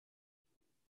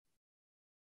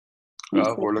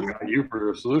 We're looking at you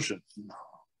for a solution.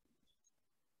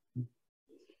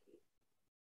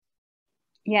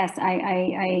 Yes,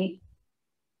 I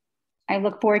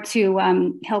look forward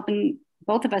to helping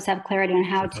both of us have clarity on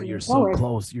how to move forward. So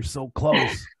close. You're so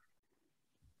close.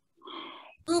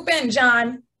 Swoop in,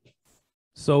 John.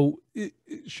 So,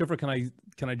 Schiffer, can I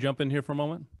jump in here for a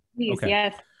moment? Please, okay.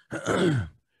 Yes.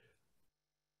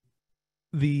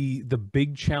 The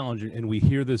big challenge, and we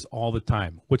hear this all the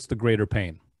time. What's the greater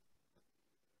pain?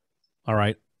 All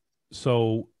right.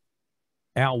 So,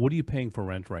 Al, what are you paying for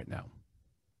rent right now?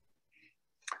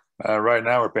 Right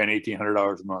now, we're paying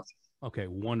 $1,800 a month. Okay,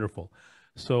 wonderful.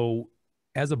 So,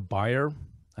 as a buyer,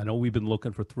 I know we've been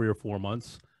looking for 3 or 4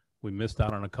 months. We missed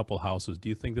out on a couple houses. Do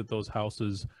you think that those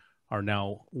houses are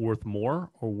now worth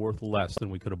more or worth less than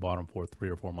we could have bought them for 3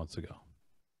 or 4 months ago?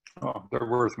 Oh, they're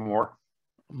worth more.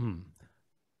 Do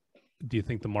you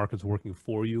think the market's working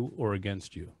for you or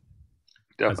against you?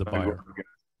 Definitely as a buyer?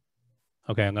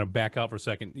 Okay, I'm going to back out for a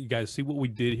second. You guys see what we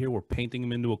did here? We're painting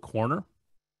him into a corner.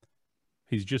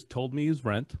 He's just told me his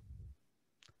rent.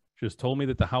 Just told me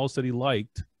that the house that he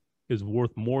liked is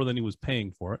worth more than he was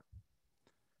paying for it.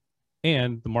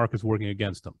 And the market's working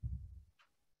against him.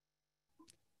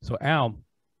 So, Al,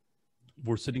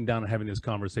 we're sitting down and having this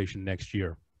conversation next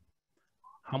year.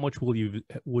 How much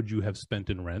would you have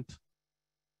spent in rent?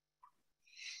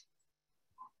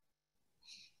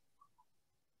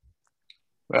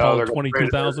 Well,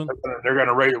 22,000. They're going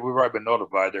to raise. We've already been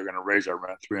notified. They're going to raise our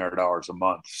rent $300 a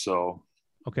month. So,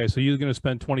 okay, so you're going to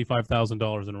spend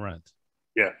 $25,000 in rent.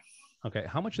 Yeah. Okay,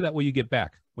 how much of that will you get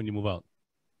back when you move out?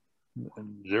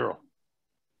 Zero.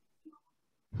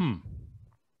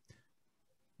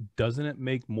 Doesn't it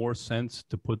make more sense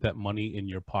to put that money in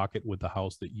your pocket with the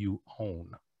house that you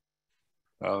own?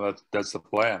 That's the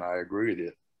plan. I agree with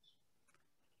you.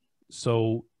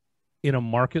 So, in a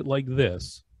market like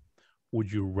this, would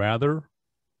you rather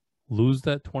lose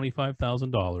that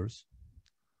 $25,000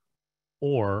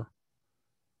 or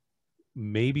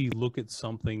maybe look at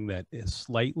something that is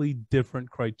slightly different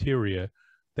criteria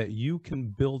that you can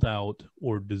build out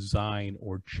or design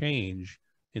or change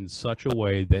in such a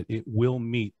way that it will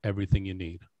meet everything you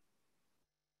need?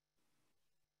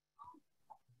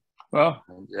 Well,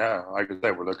 yeah, like I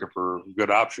said, we're looking for good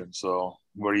options. So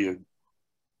what do you?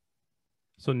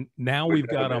 So now we've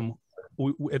got him.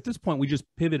 At this point, we just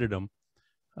pivoted him,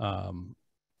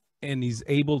 and he's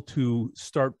able to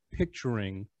start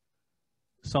picturing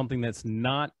something that's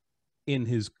not in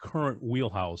his current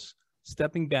wheelhouse,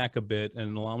 stepping back a bit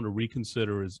and allow him to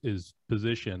reconsider his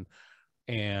position,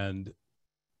 and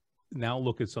now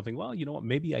look at something. Well, you know what?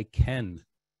 Maybe I can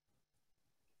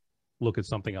look at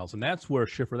something else, and that's where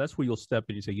Schiffer. That's where you'll step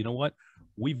in. You say, you know what?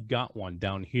 We've got one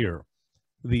down here.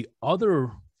 The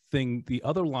other thing, the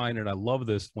other line, and I love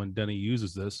this when Denny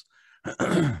uses this,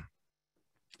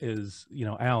 is, you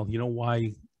know, Al, you know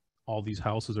why all these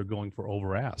houses are going for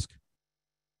over ask?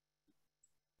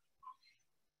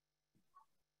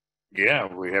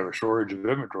 Yeah, we have a shortage of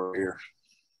inventory here.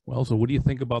 Well, so what do you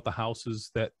think about the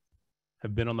houses that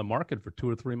have been on the market for 2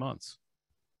 or 3 months?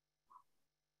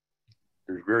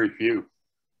 There's very few.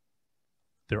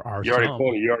 There are you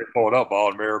already pulled up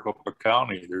all in Maricopa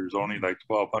County. There's only like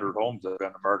 1,200 homes that have been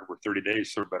on the market for 30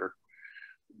 days or better.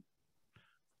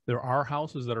 There are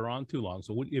houses that are on too long.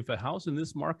 So if a house in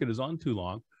this market is on too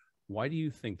long, why do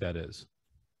you think that is?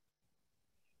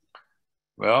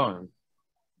 Well,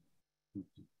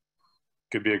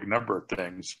 could be a number of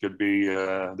things. Could be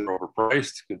they're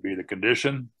overpriced. Could be the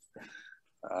condition.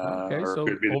 Okay, so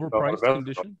could be overpriced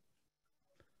condition.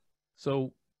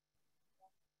 So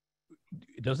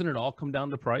doesn't it all come down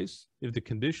to price? If the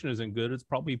condition isn't good, it's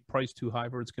probably priced too high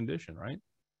for its condition, right?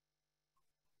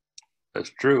 That's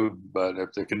true, but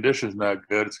if the condition's not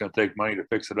good, it's going to take money to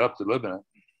fix it up to live in it,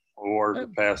 or to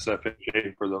pass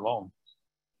FHA for the loan.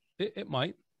 It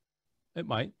might,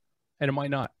 and it might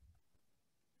not.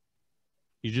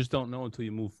 You just don't know until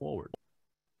you move forward.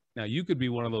 Now, you could be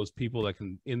one of those people that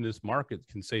can, in this market,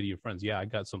 can say to your friends, "Yeah, I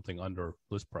got something under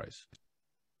list price."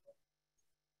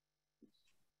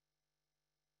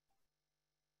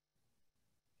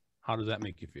 How does that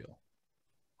make you feel?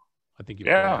 I think you.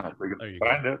 Yeah, we can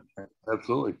find it.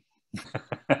 Absolutely.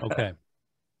 Okay.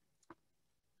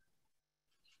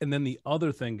 And then the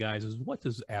other thing, guys, is what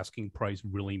does asking price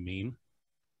really mean?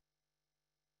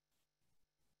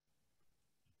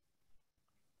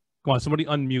 Come on, somebody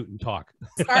unmute and talk.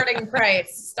 Starting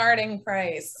price, starting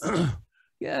price.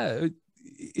 Yeah.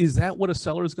 Is that what a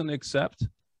seller is going to accept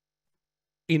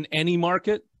in any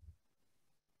market?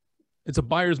 It's a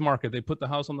buyer's market. They put the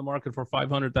house on the market for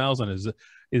 $500,000.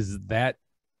 Is that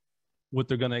what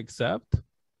they're going to accept?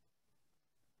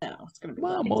 No, it's going to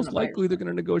be most likely they're going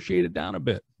to negotiate it down a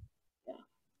bit. Yeah.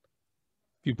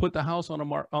 If you put the house on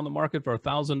the market for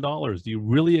 $1,000, do you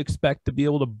really expect to be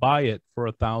able to buy it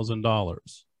for $1,000?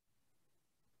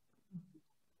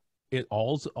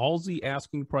 All the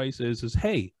asking price is,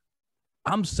 hey,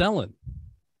 I'm selling,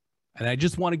 and I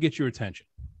just want to get your attention.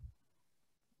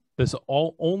 That's the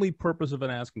only purpose of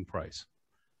an asking price.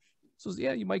 So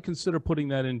yeah, you might consider putting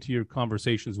that into your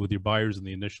conversations with your buyers in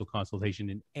the initial consultation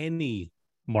in any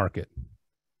market.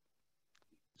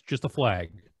 It's just a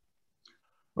flag.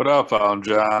 What I found,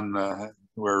 John,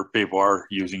 where people are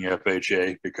using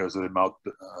FHA because of the amount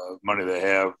of money they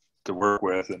have to work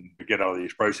with and to get out of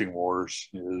these pricing wars,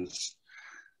 is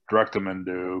direct them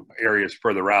into areas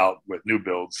further out with new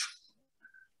builds.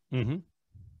 Mm-hmm.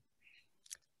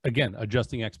 Again,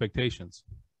 adjusting expectations.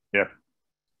 Yeah.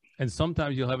 And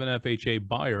sometimes you'll have an FHA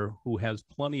buyer who has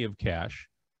plenty of cash,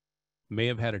 may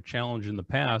have had a challenge in the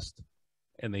past,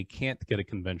 and they can't get a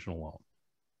conventional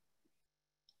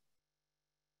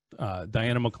loan.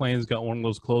 Diana McLean's got one of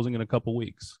those closing in a couple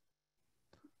weeks.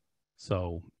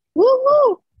 So,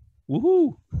 woo-hoo.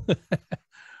 Woohoo.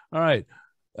 All right.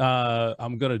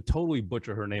 I'm going to totally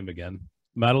butcher her name again.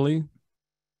 Madeline?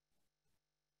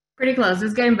 Pretty close.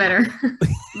 It's getting better.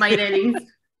 My Denny's.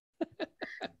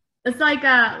 It's like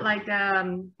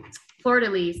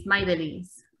fleur-de-lis, my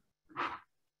Denny's.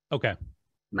 Okay.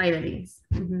 My Denny's.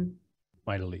 Mm-hmm.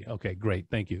 Mightily. Okay, great.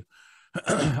 Thank you.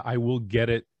 I will get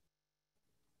it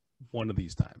one of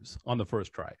these times on the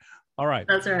first try. All right.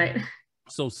 That's right.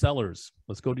 So sellers,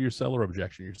 let's go to your seller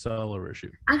objection, your seller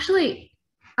issue. Actually,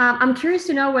 I'm curious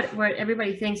to know what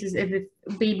everybody thinks is if it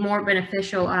would be more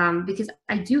beneficial, because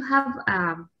I do have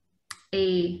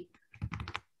a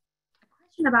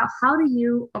question about how do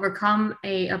you overcome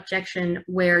a objection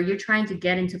where you're trying to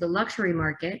get into the luxury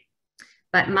market,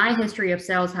 but my history of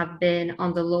sales have been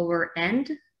on the lower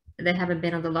end. They haven't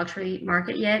been on the luxury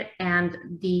market yet, and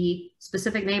the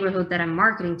specific neighborhood that I'm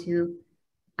marketing to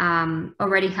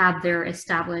already have their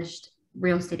established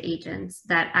real estate agents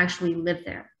that actually live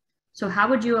there. So how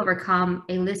would you overcome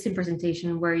a listing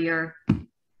presentation where you're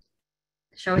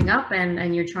showing up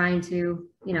and you're trying to,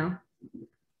 you know,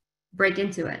 break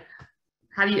into it?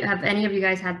 Have any of you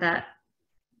guys had that?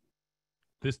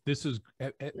 This is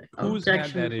who's had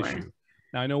that issue?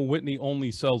 Now I know Whitney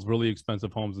only sells really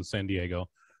expensive homes in San Diego.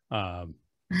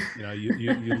 You know,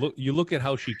 you look at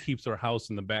how she keeps her house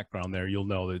in the background there, you'll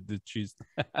know that she's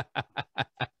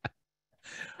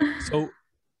so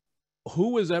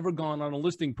who has ever gone on a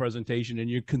listing presentation and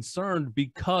you're concerned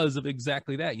because of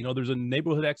exactly that? You know, there's a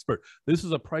neighborhood expert. This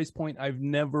is a price point I've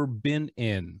never been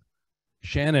in.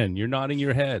 Shannon, you're nodding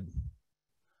your head.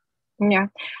 Yeah.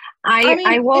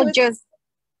 I will just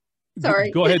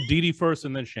sorry. Go ahead, Dee Dee first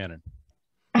and then Shannon.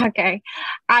 Okay.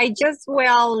 I just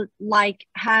will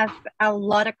have a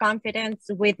lot of confidence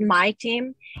with my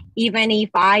team. Even if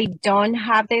I don't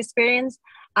have the experience,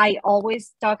 I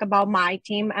always talk about my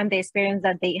team and the experience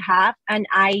that they have. And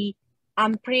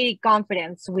I'm pretty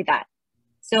confident with that.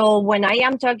 So when I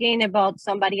am talking about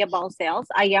somebody about sales,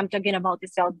 I am talking about the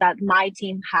sales that my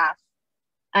team have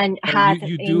and had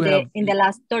in the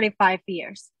last 35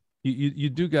 years. You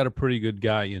do got a pretty good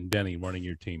guy in Denny running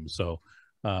your team. So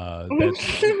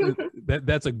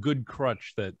that's a good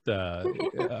crutch that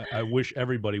I wish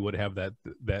everybody would have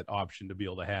that option to be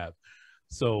able to have.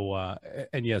 So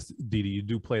and yes, Dee Dee, you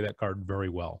do play that card very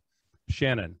well.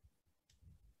 Shannon.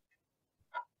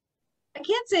 I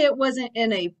can't say it wasn't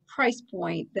in a price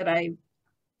point that I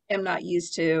am not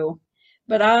used to,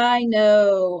 but I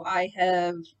know I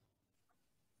have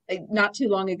not too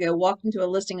long ago walked into a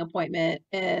listing appointment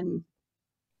and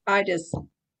I just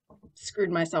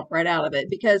screwed myself right out of it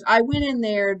because I went in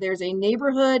there. There's a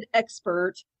neighborhood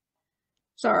expert.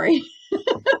 Sorry.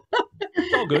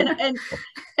 All good. and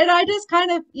I just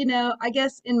kind of, you know, I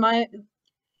guess in my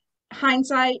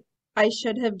hindsight, I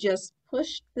should have just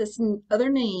pushed this other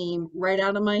name right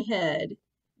out of my head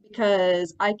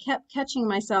because I kept catching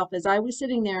myself as I was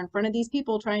sitting there in front of these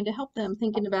people trying to help them,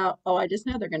 thinking about, oh, I just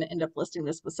know they're going to end up listing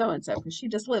this with so-and-so because she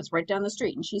just lives right down the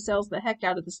street and she sells the heck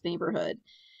out of this neighborhood.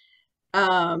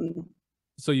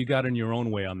 So you got in your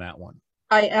own way on that one.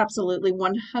 I absolutely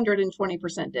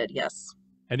 120% did. Yes.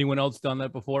 Anyone else done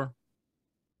that before?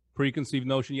 preconceived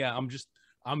notion. Yeah, I'm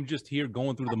just here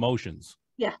going through the motions.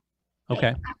 Yeah.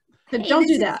 Okay. So don't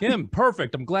do that. Kim,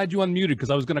 perfect. I'm glad you unmuted because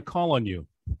I was going to call on you.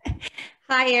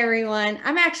 Hi, everyone.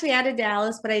 I'm actually out of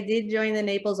Dallas, but I did join the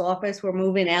Naples office. We're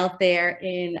moving out there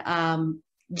in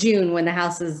June when the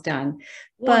house is done.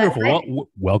 Wonderful.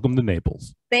 Welcome to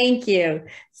Naples. Thank you.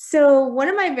 So one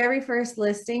of my very first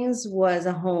listings was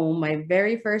a home. My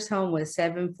very first home was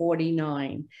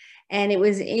 749. And it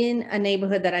was in a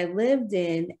neighborhood that I lived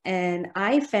in. And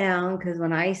I found, because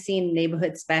when I seen a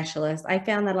neighborhood specialist, I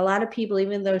found that a lot of people,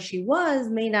 even though she was,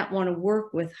 may not want to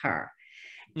work with her.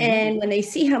 Mm-hmm. And when they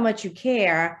see how much you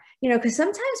care, you know, because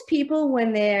sometimes people,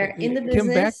 when they're in the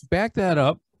business. Kim, back that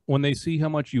up. When they see how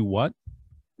much you what?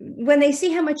 When they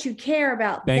see how much you care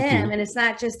about Thank them, you. And it's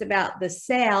not just about the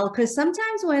sale, because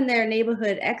sometimes when they're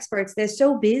neighborhood experts, they're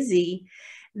so busy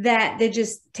that they're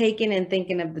just taking and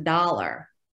thinking of the dollar.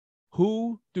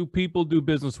 Who do people do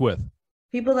business with?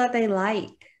 People that they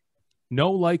like.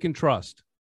 Know, like, and trust.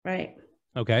 Right.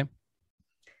 Okay.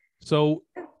 So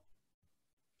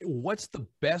what's the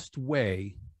best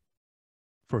way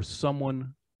for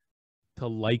someone to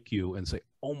like you and say,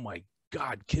 oh my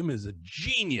God, Kim is a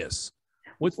genius?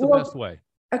 What's the best way?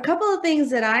 A couple of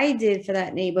things that I did for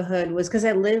that neighborhood was because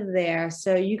I live there.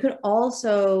 So you could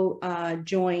also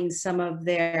join some of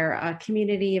their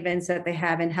community events that they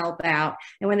have and help out.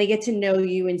 And when they get to know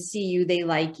you and see you, they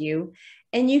like you.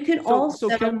 And you can also.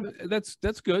 So Kim, that's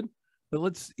good.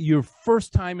 But your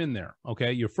first time in there,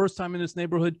 okay? Your first time in this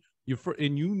neighborhood,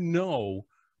 and you know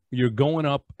you're going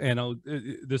up, and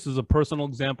this is a personal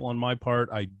example on my part.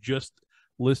 I just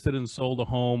listed and sold a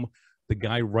home. The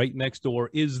guy right next door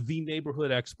is the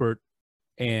neighborhood expert,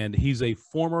 and he's a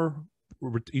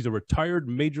retired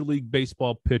Major League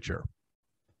Baseball pitcher.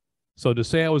 So to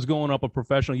say I was going up a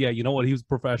professional, yeah, you know what? He was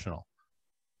professional,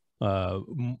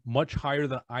 much higher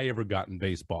than I ever got in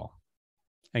baseball.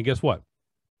 And guess what?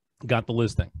 Got the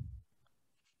listing.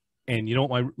 And you know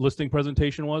what my listing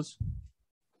presentation was?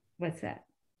 What's that?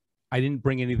 I didn't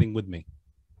bring anything with me.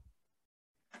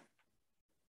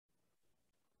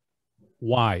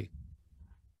 Why?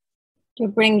 To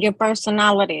bring your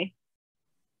personality.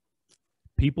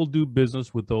 People do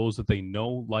business with those that they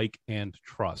know, like, and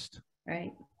trust.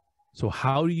 Right. So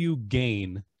how do you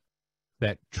gain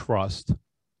that trust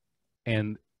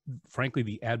and, frankly,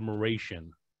 the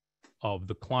admiration of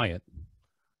the client?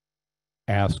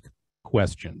 Ask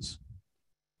questions.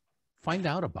 Find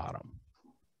out about them.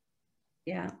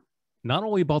 Yeah. Not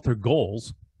only about their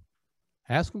goals,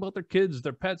 ask them about their kids,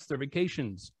 their pets, their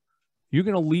vacations. You're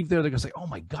going to leave there, they're going to say, oh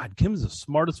my God, Kim's the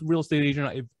smartest real estate agent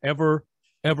I've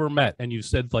ever met. And you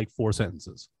said like 4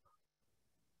 sentences.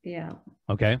 Yeah.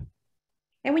 Okay.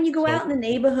 And when you go out in the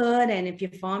neighborhood, and if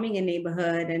you're farming a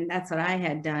neighborhood, and that's what I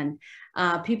had done,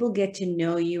 people get to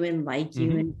know you and like you.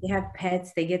 Mm-hmm. And if you have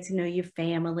pets, they get to know your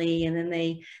family, and then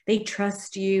they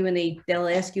trust you, and they'll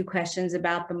ask you questions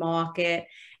about the market.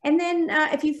 And then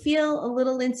if you feel a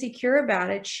little insecure about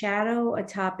it, shadow a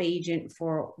top agent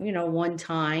for, one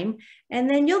time, and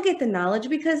then you'll get the knowledge,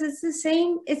 because it's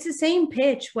the same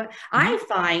pitch. What I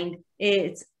find,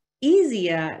 it's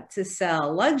easier to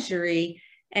sell luxury.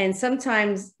 And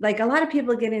sometimes, like, a lot of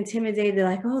people get intimidated. They're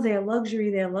like, oh, they're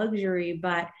luxury,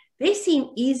 but they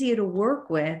seem easier to work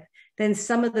with than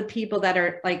some of the people that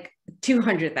are like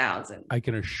 200,000. I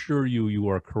can assure you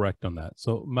are correct on that.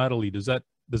 So Natalie, does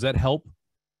that help?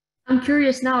 I'm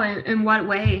curious now, in what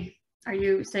way are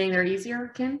you saying they're easier,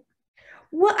 Kim?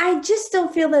 Well, I just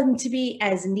don't feel them to be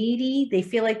as needy. They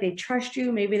feel like they trust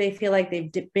you. Maybe they feel like they've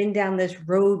been down this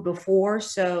road before,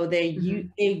 so they're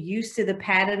used to the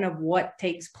pattern of what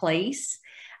takes place.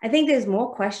 I think there's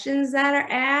more questions that are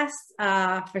asked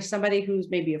for somebody who's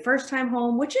maybe a first-time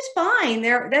home, which is fine.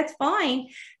 That's fine.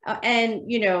 And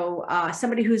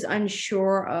somebody who's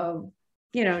unsure of,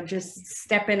 just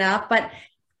stepping up. But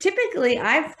typically,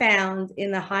 I've found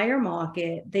in the higher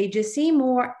market, they just seem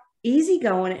more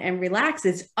easygoing and relaxed.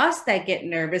 It's us that get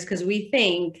nervous because we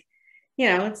think,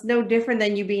 it's no different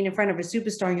than you being in front of a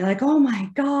superstar and you're like, oh my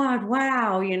God,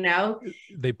 wow,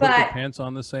 They put their pants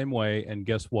on the same way, and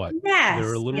guess what? Yes,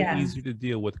 they're a little easier to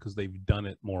deal with because they've done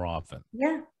it more often.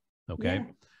 Yeah. Okay. Yeah.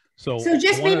 So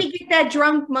just maybe get that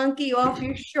drunk monkey off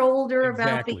your shoulder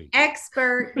about the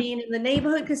expert being in the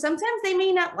neighborhood, because sometimes they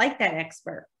may not like that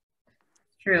expert.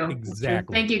 True.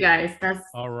 Exactly. Thank you, guys. That's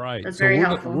all right. That's very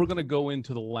helpful. We're going to go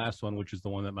into the last one, which is the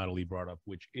one that Natalie brought up,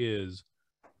 which is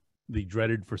the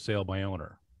dreaded for sale by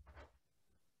owner.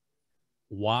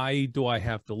 Why do I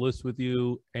have to list with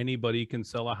you? Anybody can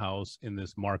sell a house in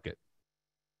this market.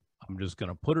 I'm just going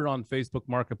to put it on Facebook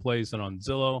Marketplace and on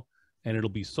Zillow, and it'll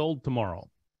be sold tomorrow.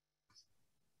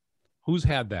 Who's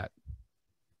had that?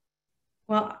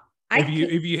 Well,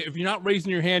 If you're not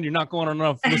raising your hand, you're not going on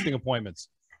enough listing appointments.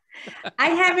 I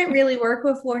haven't really worked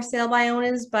with for sale by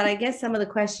owners, but I guess some of the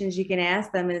questions you can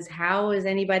ask them is, how is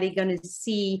anybody going to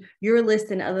see your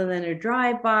listing other than a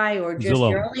drive-by, or just Zillow.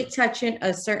 you're only touching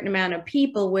a certain amount of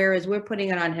people, whereas we're putting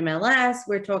it on MLS,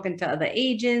 we're talking to other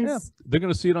agents. Yeah, they're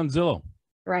going to see it on Zillow.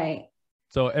 Right.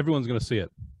 So everyone's going to see it.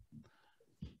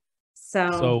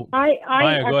 So I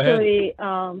Maya, go ahead. actually,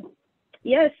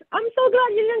 yes, I'm so glad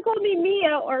you didn't call me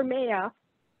Mia or Maya.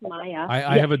 Maya.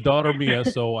 I have a daughter, Mia,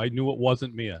 so I knew it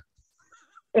wasn't Mia.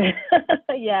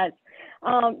 Yes.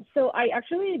 So I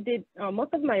actually did,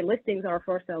 most of my listings are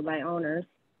for sale by owners.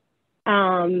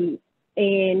 And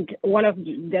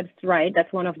that's right,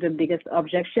 that's one of the biggest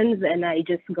objections. And I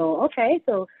just go, okay,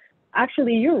 so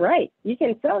actually you're right. You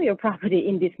can sell your property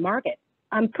in this market.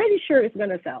 I'm pretty sure it's going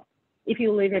to sell if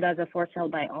you leave it as a for sale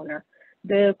by owner.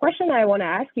 The question I want to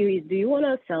ask you is, do you want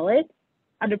to sell it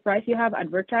at the price you have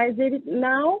advertised it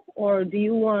now, or do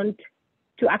you want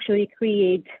to actually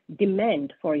create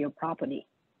demand for your property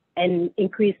and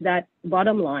increase that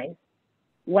bottom line?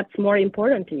 What's more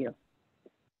important to you?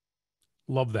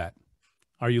 Love that.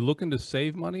 Are you looking to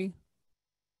save money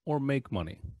or make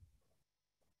money?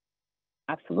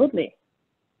 Absolutely.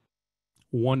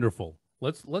 Wonderful.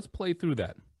 Let's play through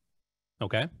that.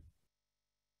 Okay?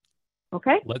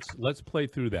 Okay. Let's play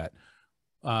through that.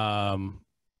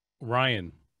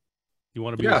 Ryan, you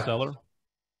want to be a seller?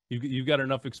 You've got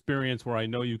enough experience where I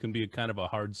know you can be a kind of a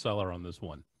hard seller on this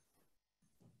one.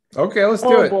 Okay, let's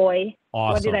do it. Oh boy.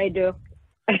 Awesome. What did I do?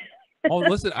 Oh,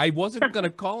 listen, I wasn't going to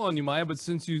call on you, Maya, but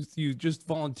since you just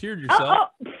volunteered yourself.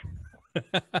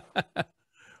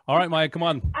 All right, Maya, come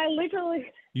on. I literally.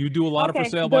 You do a lot of for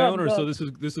sale by owners, so this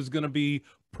is going to be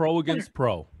pro against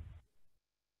pro.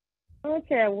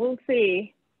 Okay, we'll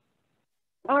see.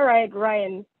 All right,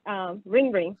 Ryan,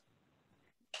 ring ring.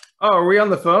 Oh, are we on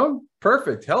the phone?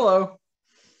 Perfect. Hello.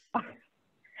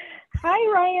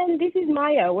 Hi, Ryan. This is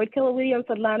Maya with Keller Williams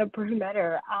Atlanta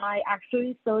Perimeter. I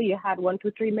actually saw you had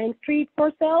 123 Main Street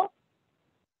for sale.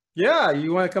 Yeah,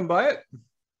 you want to come buy it?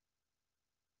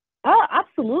 Oh,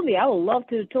 absolutely. I would love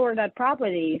to tour that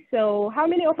property. So how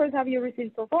many offers have you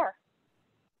received so far?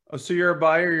 Oh, so you're a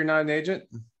buyer, you're not an agent?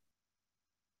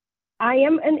 I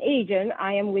am an agent.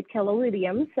 I am with Keller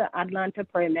Williams Atlanta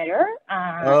Perimeter.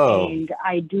 And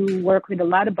I do work with a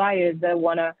lot of buyers that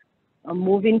want to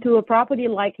move into a property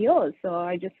like yours. So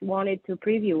I just wanted to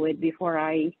preview it before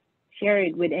I share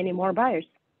it with any more buyers.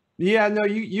 Yeah, no,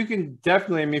 you can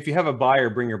definitely, I mean, if you have a buyer,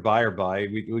 bring your buyer by.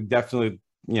 We definitely,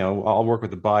 you know, I'll work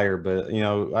with the buyer, but, you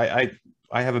know,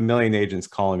 I have a million agents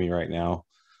calling me right now.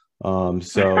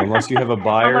 So unless you have a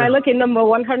buyer. Am I looking number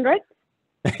 100?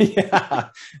 Yeah,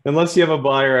 unless you have a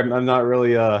buyer, I'm not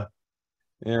really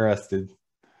interested.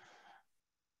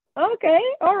 Okay,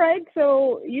 all right.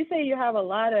 So you say you have a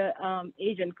lot of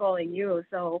agents calling you,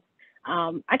 so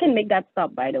I can make that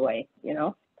stop, by the way, you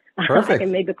know. Perfect. I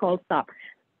can make the call stop.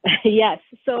 Yes,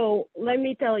 so let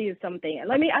me tell you something.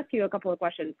 Let me ask you a couple of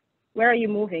questions. Where are you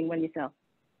moving when you sell?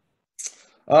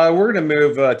 We're gonna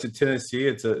move to Tennessee.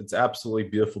 It's absolutely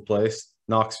beautiful place,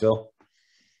 Knoxville.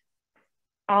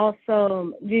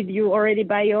 Awesome. Did you already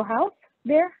buy your house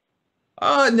there?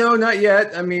 No, not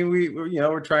yet. I mean,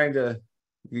 we're trying to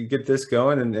get this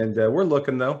going, and we're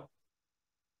looking though.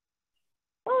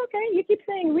 Oh, okay. You keep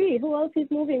saying we. Who else is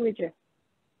moving with you?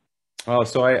 Oh,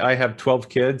 so I have 12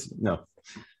 kids. No,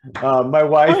 my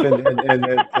wife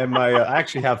and my I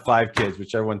actually have 5 kids,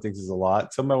 which everyone thinks is a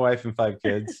lot. So my wife and 5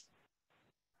 kids.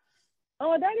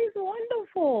 Oh, that is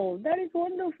wonderful. That is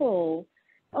wonderful.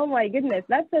 Oh my goodness,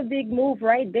 that's a big move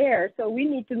right there. So we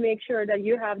need to make sure that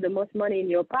you have the most money in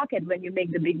your pocket when you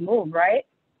make the big move, right?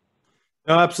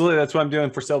 No, absolutely. That's what I'm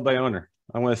doing for sale by owner.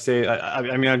 I want to say,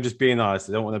 I mean, I'm just being honest.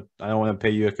 I don't want to pay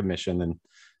you a commission,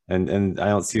 and I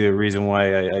don't see the reason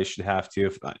why I should have to.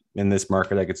 If in this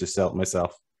market, I could just sell it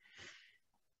myself.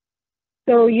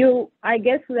 So I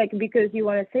guess, like, because you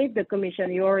want to save the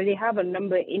commission, you already have a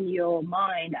number in your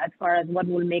mind as far as what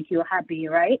will make you happy,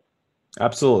 right?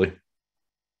 Absolutely.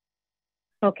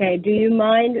 Okay. Do you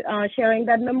mind sharing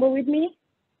that number with me?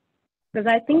 Because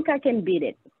I think I can beat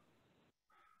it.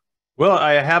 Well,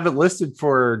 I have it listed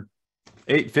for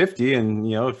 $850, and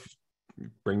if you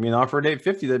bring me an offer at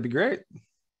 $850, that'd be great.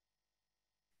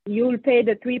 You'll pay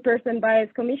the 3%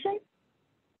 buyer's commission?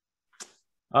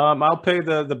 I'll pay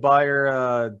the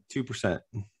buyer 2%.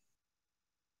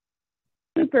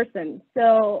 2%.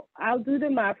 So I'll do the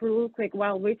math real quick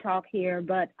while we talk here,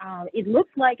 but it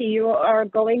looks like you are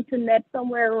going to net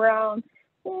somewhere around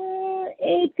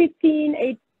 815,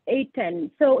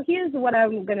 810. So here's what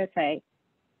I'm gonna say.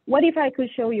 What if I could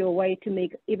show you a way to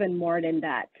make even more than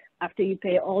that? after you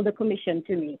pay all the commission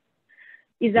to me.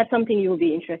 Is that something you'll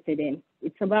be interested in?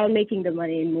 It's about making the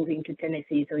money and moving to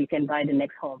Tennessee so you can buy the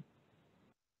next home.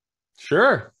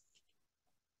 Sure.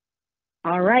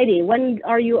 All righty. When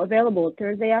are you available?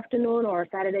 Thursday afternoon or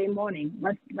Saturday morning?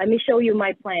 Let me show you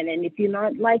my plan. And if you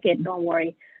not like it, don't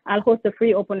worry. I'll host a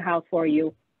free open house for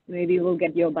you. Maybe we'll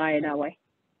get your buyer that way.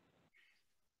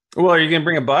 Well, are you going to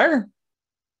bring a buyer?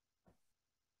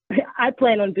 I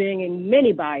plan on bringing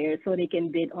many buyers so they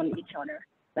can bid on each other.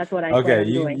 That's what I plan Okay, on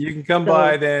doing. you can come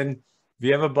by then. If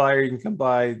you have a buyer, you can come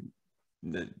by.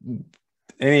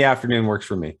 Any afternoon works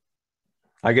for me.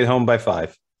 I get home by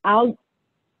 5.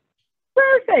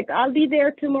 Perfect. I'll be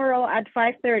there tomorrow at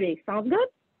 5:30. Sounds good?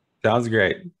 Sounds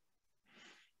great.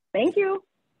 Thank you.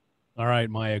 All right,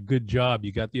 Maya, good job.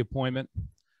 You got the appointment.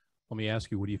 Let me ask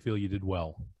you, what do you feel you did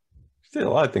well? She did a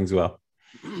lot of things well.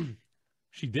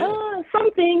 She did.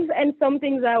 Some things and some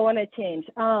things I want to change.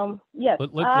 Yes.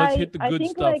 Let's hit the good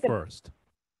stuff first.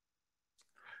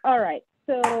 All right.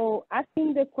 So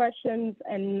asking the questions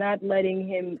and not letting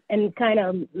him, and kind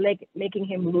of like making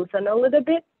him loosen a little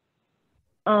bit.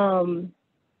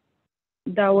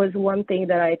 That was one thing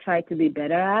that I tried to be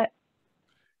better at.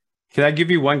 Can I give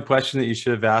you one question that you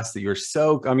should have asked that you were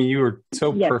so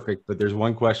perfect, but there's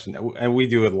one question, and we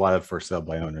do it a lot of for sale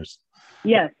by owners.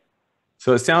 Yes.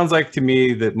 So it sounds like to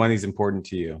me that money's important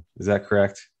to you. Is that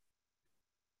correct?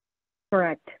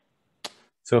 Correct.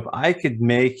 So if I could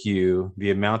make you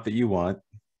the amount that you want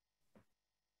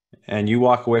and you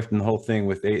walk away from the whole thing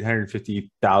with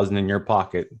 $850,000 in your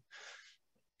pocket,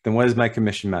 then what does my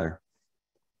commission matter?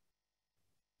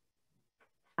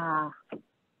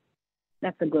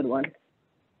 That's a good one.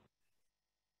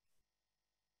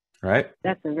 Right?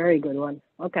 That's a very good one.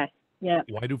 Okay. Yeah.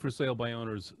 Why do for sale by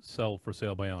owners sell for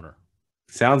sale by owner?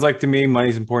 Sounds like to me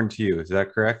money's important to you. Is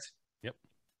that correct? Yep.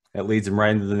 That leads them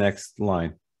right into the next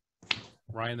line.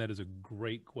 Ryan, that is a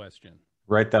great question.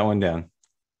 Write that one down.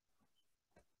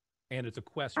 And it's a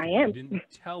question. I am. You didn't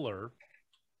tell her.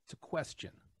 It's a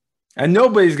question. And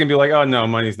nobody's going to be like, oh, no,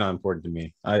 money's not important to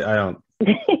me. I don't.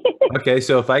 Okay,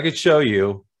 so if I could show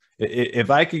you, if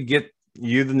I could get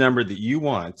you the number that you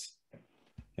want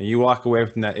and you walk away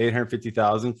from that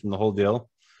 $850,000 from the whole deal,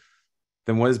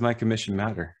 then what does my commission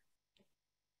matter?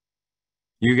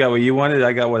 You got what you wanted.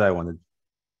 I got what I wanted.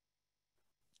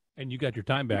 And you got your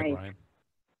time back, Right. Ryan.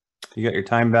 You got your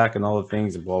time back and all the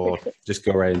things, and blah, blah, blah. Just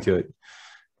go right into it.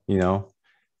 You know,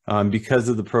 because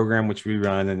of the program which we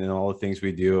run and all the things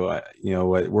we do, you know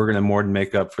what, we're going to more than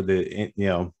make up for the, you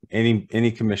know,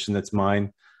 any commission that's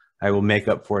mine. I will make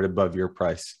up for it above your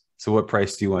price. So what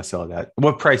price do you want to sell it at?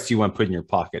 What price do you want to put in your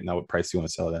pocket? Not what price do you want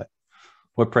to sell it at?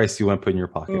 What price do you want to put in your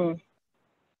pocket?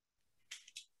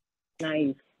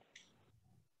 Nice.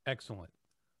 Excellent.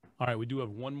 All right, we do have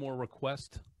one more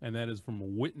request, and that is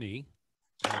from Whitney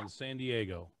in San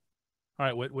Diego. All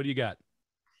right, what do you got?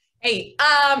 Hey,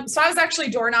 so I was actually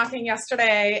door knocking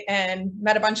yesterday and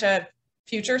met a bunch of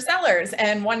future sellers,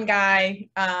 and one guy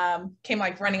came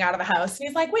like running out of the house, and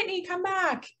he's like, Whitney, come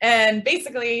back. And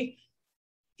basically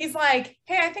he's like,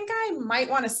 hey, I think I might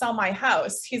want to sell my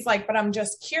house. He's like, but I'm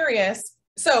just curious.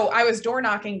 So I was door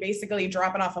knocking, basically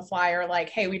dropping off a flyer like,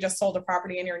 hey, we just sold a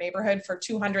property in your neighborhood for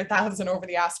 $200,000 over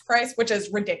the ask price, which is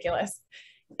ridiculous.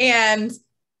 And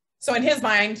so in his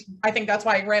mind, I think that's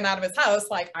why he ran out of his house.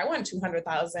 Like, I want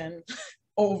 $200,000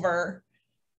 over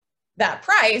that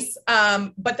price.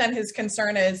 But then his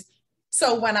concern is,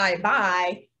 so when I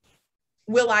buy,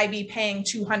 will I be paying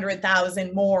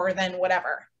 $200,000 more than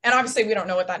whatever? And obviously we don't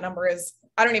know what that number is.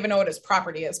 I don't even know what his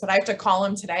property is, but I have to call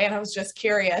him today. And I was just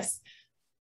curious,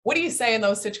 what do you say in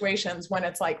those situations when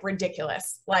it's like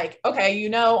ridiculous? Like, okay, you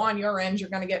know, on your end,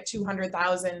 you're going to get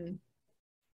 $200,000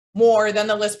 more than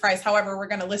the list price. However, we're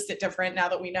going to list it different now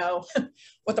that we know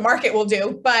what the market will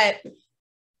do. But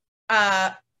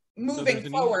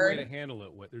moving forward, way to handle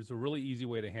it. There's a really easy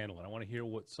way to handle it. I want to hear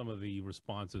what some of the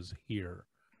responses here.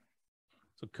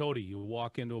 So Cody, you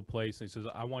walk into a place and he says,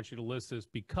 I want you to list this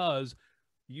because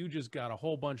you just got a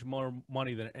whole bunch more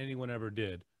money than anyone ever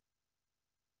did.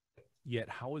 Yet,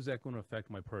 how is that going to affect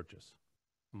my purchase?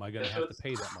 Am I going to have to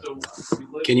pay that much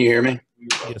more? Can you hear me?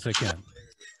 Yes, I can.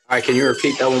 All right, can you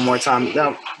repeat that one more time?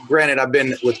 Now, granted, I've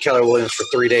been with Keller Williams for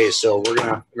 3 days, so we're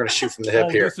gonna shoot from the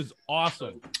hip here. This is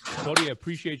awesome, Cody. I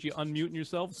appreciate you unmuting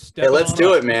yourself. Hey, let's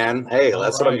do it, man. Hey,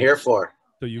 that's what I'm here for.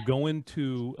 So you go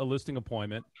into a listing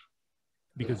appointment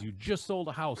because you just sold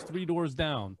a house 3 doors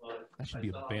down. That should be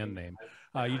a band name.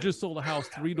 You just sold a house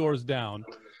 3 doors down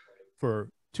for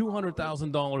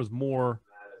 $200,000 more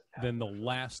than the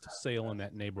last sale in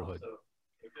that neighborhood.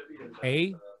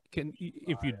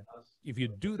 If you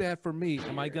do that for me,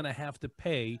 am I going to have to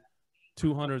pay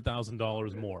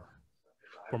 $200,000 more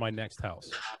for my next house.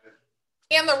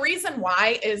 And the reason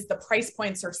why is the price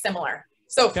points are similar.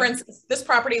 So for instance, this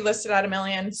property listed at $1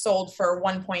 million, sold for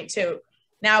 1.2.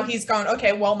 Now he's going,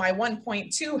 okay, well, my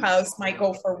 1.2 house might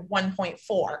go for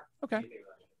 1.4. Okay.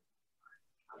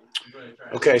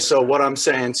 Okay, so what I'm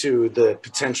saying to the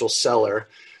potential seller,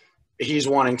 he's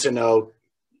wanting to know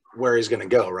where he's going to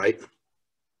go, right?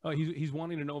 He's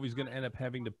wanting to know if he's going to end up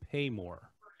having to pay more.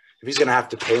 If he's going to have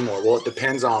to pay more, well, it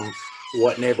depends on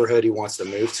what neighborhood he wants to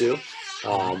move to,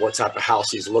 what type of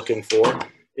house he's looking for.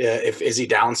 Is he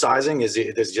downsizing?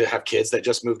 Does he have kids that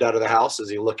just moved out of the house? Is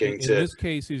he looking to? In this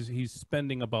case, he's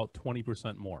spending about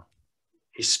 20% more.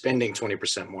 He's spending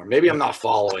 20% more. Maybe I'm not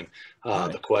following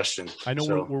the question. I know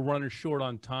so, we're running short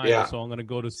on time, so I'm going to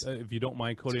go to, if you don't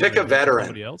mind, Cody. Pick a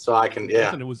veteran else. so I can, yeah.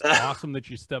 Listen, it was awesome that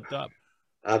you stepped up.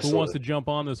 Absolutely. Who wants to jump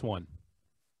on this one?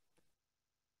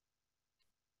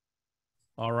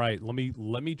 All right, let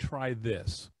me try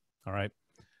this. All right.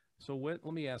 So let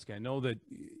me ask you, I know that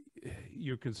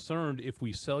you're concerned if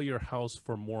we sell your house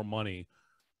for more money,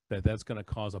 that's going to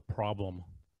cause a problem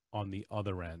on the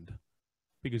other end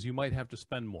because you might have to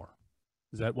spend more.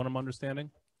 Is that what I'm understanding?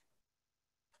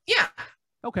 Yeah.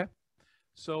 Okay.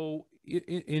 So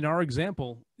in our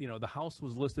example, the house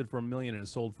was listed for $1 million and it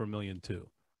sold for $1.2 million.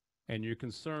 And you're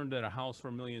concerned that a house for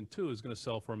 $1.2 million is going to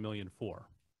sell for $1.4 million.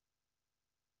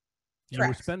 You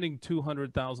were spending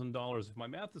 $200,000. If my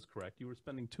math is correct, you were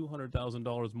spending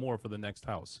 $200,000 more for the next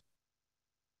house.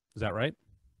 Is that right?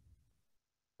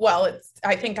 Well,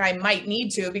 I think I might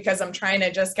need to because I'm trying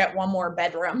to just get one more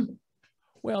bedroom.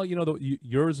 Well, your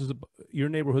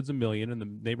neighborhood's $1 million, and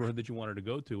the neighborhood that you wanted to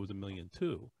go to was $1.2 million.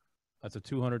 That's a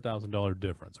 $200,000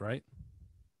 difference, right?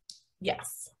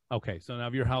 Yes. Okay, so now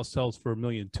if your house sells for $1.2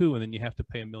 million, and then you have to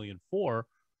pay $1.4 million,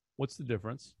 what's the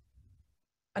difference?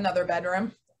 Another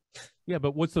bedroom. Yeah,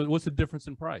 but what's the difference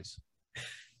in price?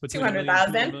 $200,000.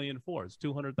 $1.4 million. It's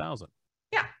 $200,000.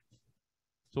 Yeah.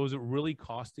 So is it really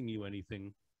costing you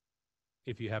anything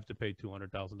if you have to pay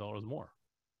 $200,000 more?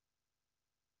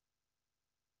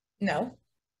 No.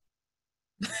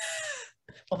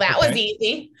 Well, that was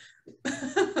easy.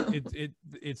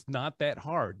 It's not that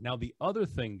hard. Now, the other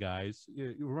thing, guys,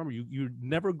 remember, you're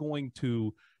never going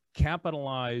to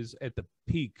capitalize at the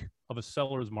peak of a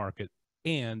seller's market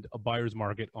and a buyer's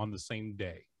market on the same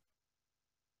day.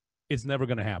 It's never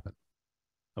going to happen.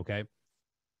 Okay.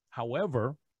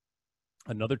 However,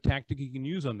 another tactic you can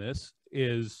use on this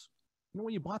is,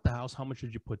 when you bought the house, how much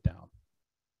did you put down?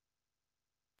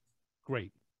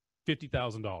 Great.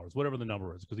 $50,000, whatever the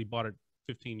number is, because he bought it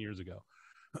 15 years ago.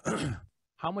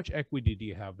 How much equity do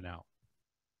you have now?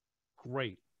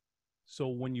 Great. So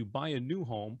when you buy a new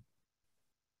home,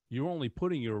 you're only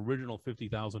putting your original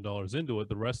 $50,000 into it.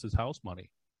 The rest is house money.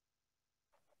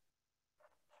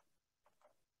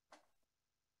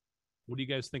 What do you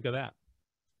guys think of that?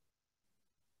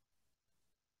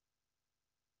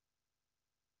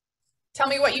 Tell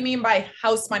me what you mean by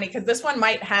house money, because this one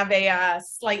might have a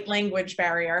slight language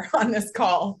barrier on this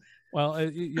call. Well,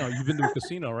 you've been to a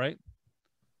casino, right?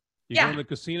 You go in the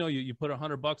casino, you put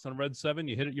 $100 on Red 7,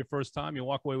 you hit it your first time, you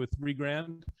walk away with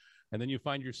 $3,000, and then you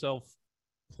find yourself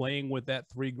playing with that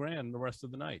 $3,000 the rest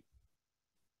of the night.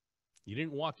 You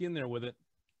didn't walk in there with it.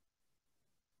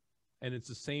 And it's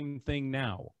the same thing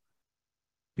now.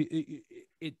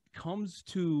 It comes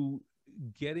to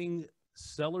getting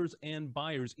sellers and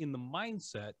buyers in the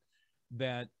mindset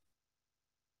that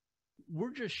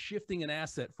we're just shifting an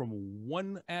asset from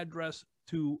one address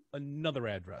to another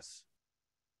address.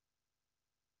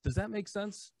 Does that make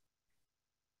sense?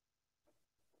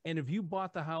 And if you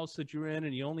bought the house that you're in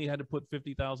and you only had to put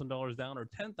 $50,000 down or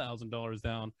 $10,000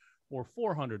 down or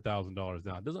 $400,000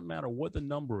 down, it doesn't matter what the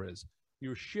number is.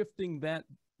 You're shifting that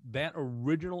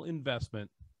original investment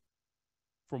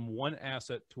from one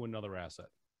asset to another asset.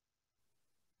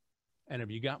 And if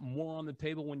you got more on the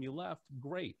table when you left,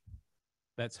 great.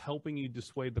 That's helping you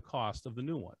dissuade the cost of the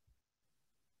new one.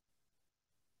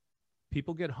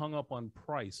 People get hung up on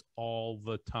price all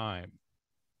the time.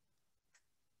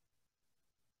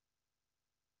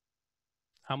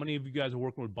 How many of you guys are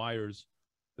working with buyers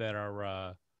that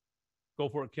are, go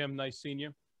for it, Kim, nice seeing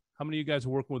you. How many of you guys are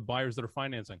working with buyers that are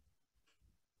financing?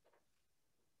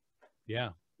 Yeah,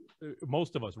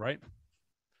 most of us, right?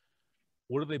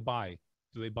 What do they buy?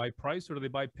 Do they buy price or do they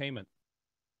buy payment?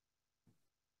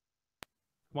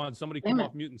 Come on, somebody come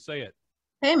off mute and say it.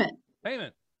 Payment.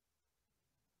 Payment.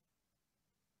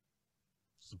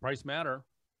 Does the price matter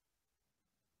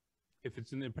if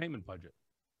it's in the payment budget?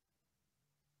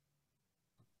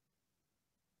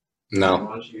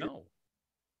 No. No.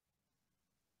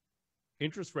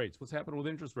 Interest rates. What's happening with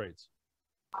interest rates?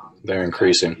 They're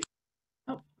increasing.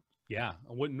 Yeah.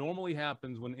 And what normally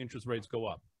happens when interest rates go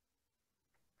up?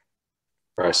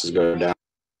 Prices go down.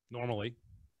 Normally.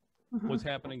 What's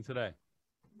happening today?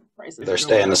 They're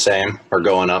staying the same or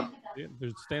going up.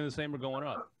 They're staying the same or going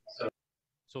up.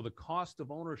 So the cost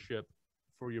of ownership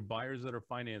for your buyers that are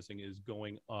financing is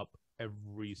going up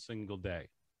every single day.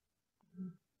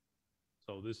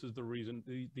 So this is the reason,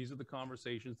 these are the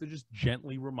conversations to just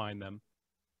gently remind them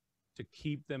to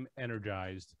keep them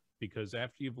energized, because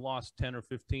after you've lost 10 or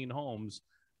 15 homes,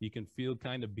 you can feel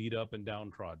kind of beat up and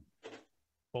downtrodden,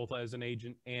 both as an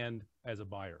agent and as a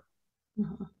buyer.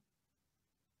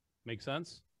 Make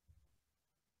sense?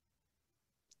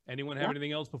 Anyone have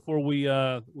anything else before we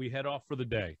head off for the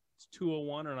day? It's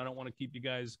 2:01, and I don't want to keep you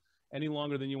guys any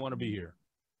longer than you want to be here.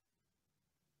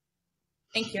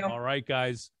 Thank you. All right,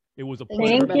 guys. It was a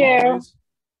pleasure. Thank you.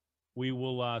 We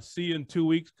will see you in 2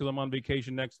 weeks because I'm on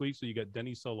vacation next week. So you got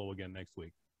Denny solo again next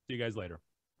week. See you guys later.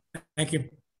 Thank you.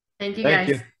 Thank you, Thank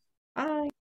guys. you. Bye.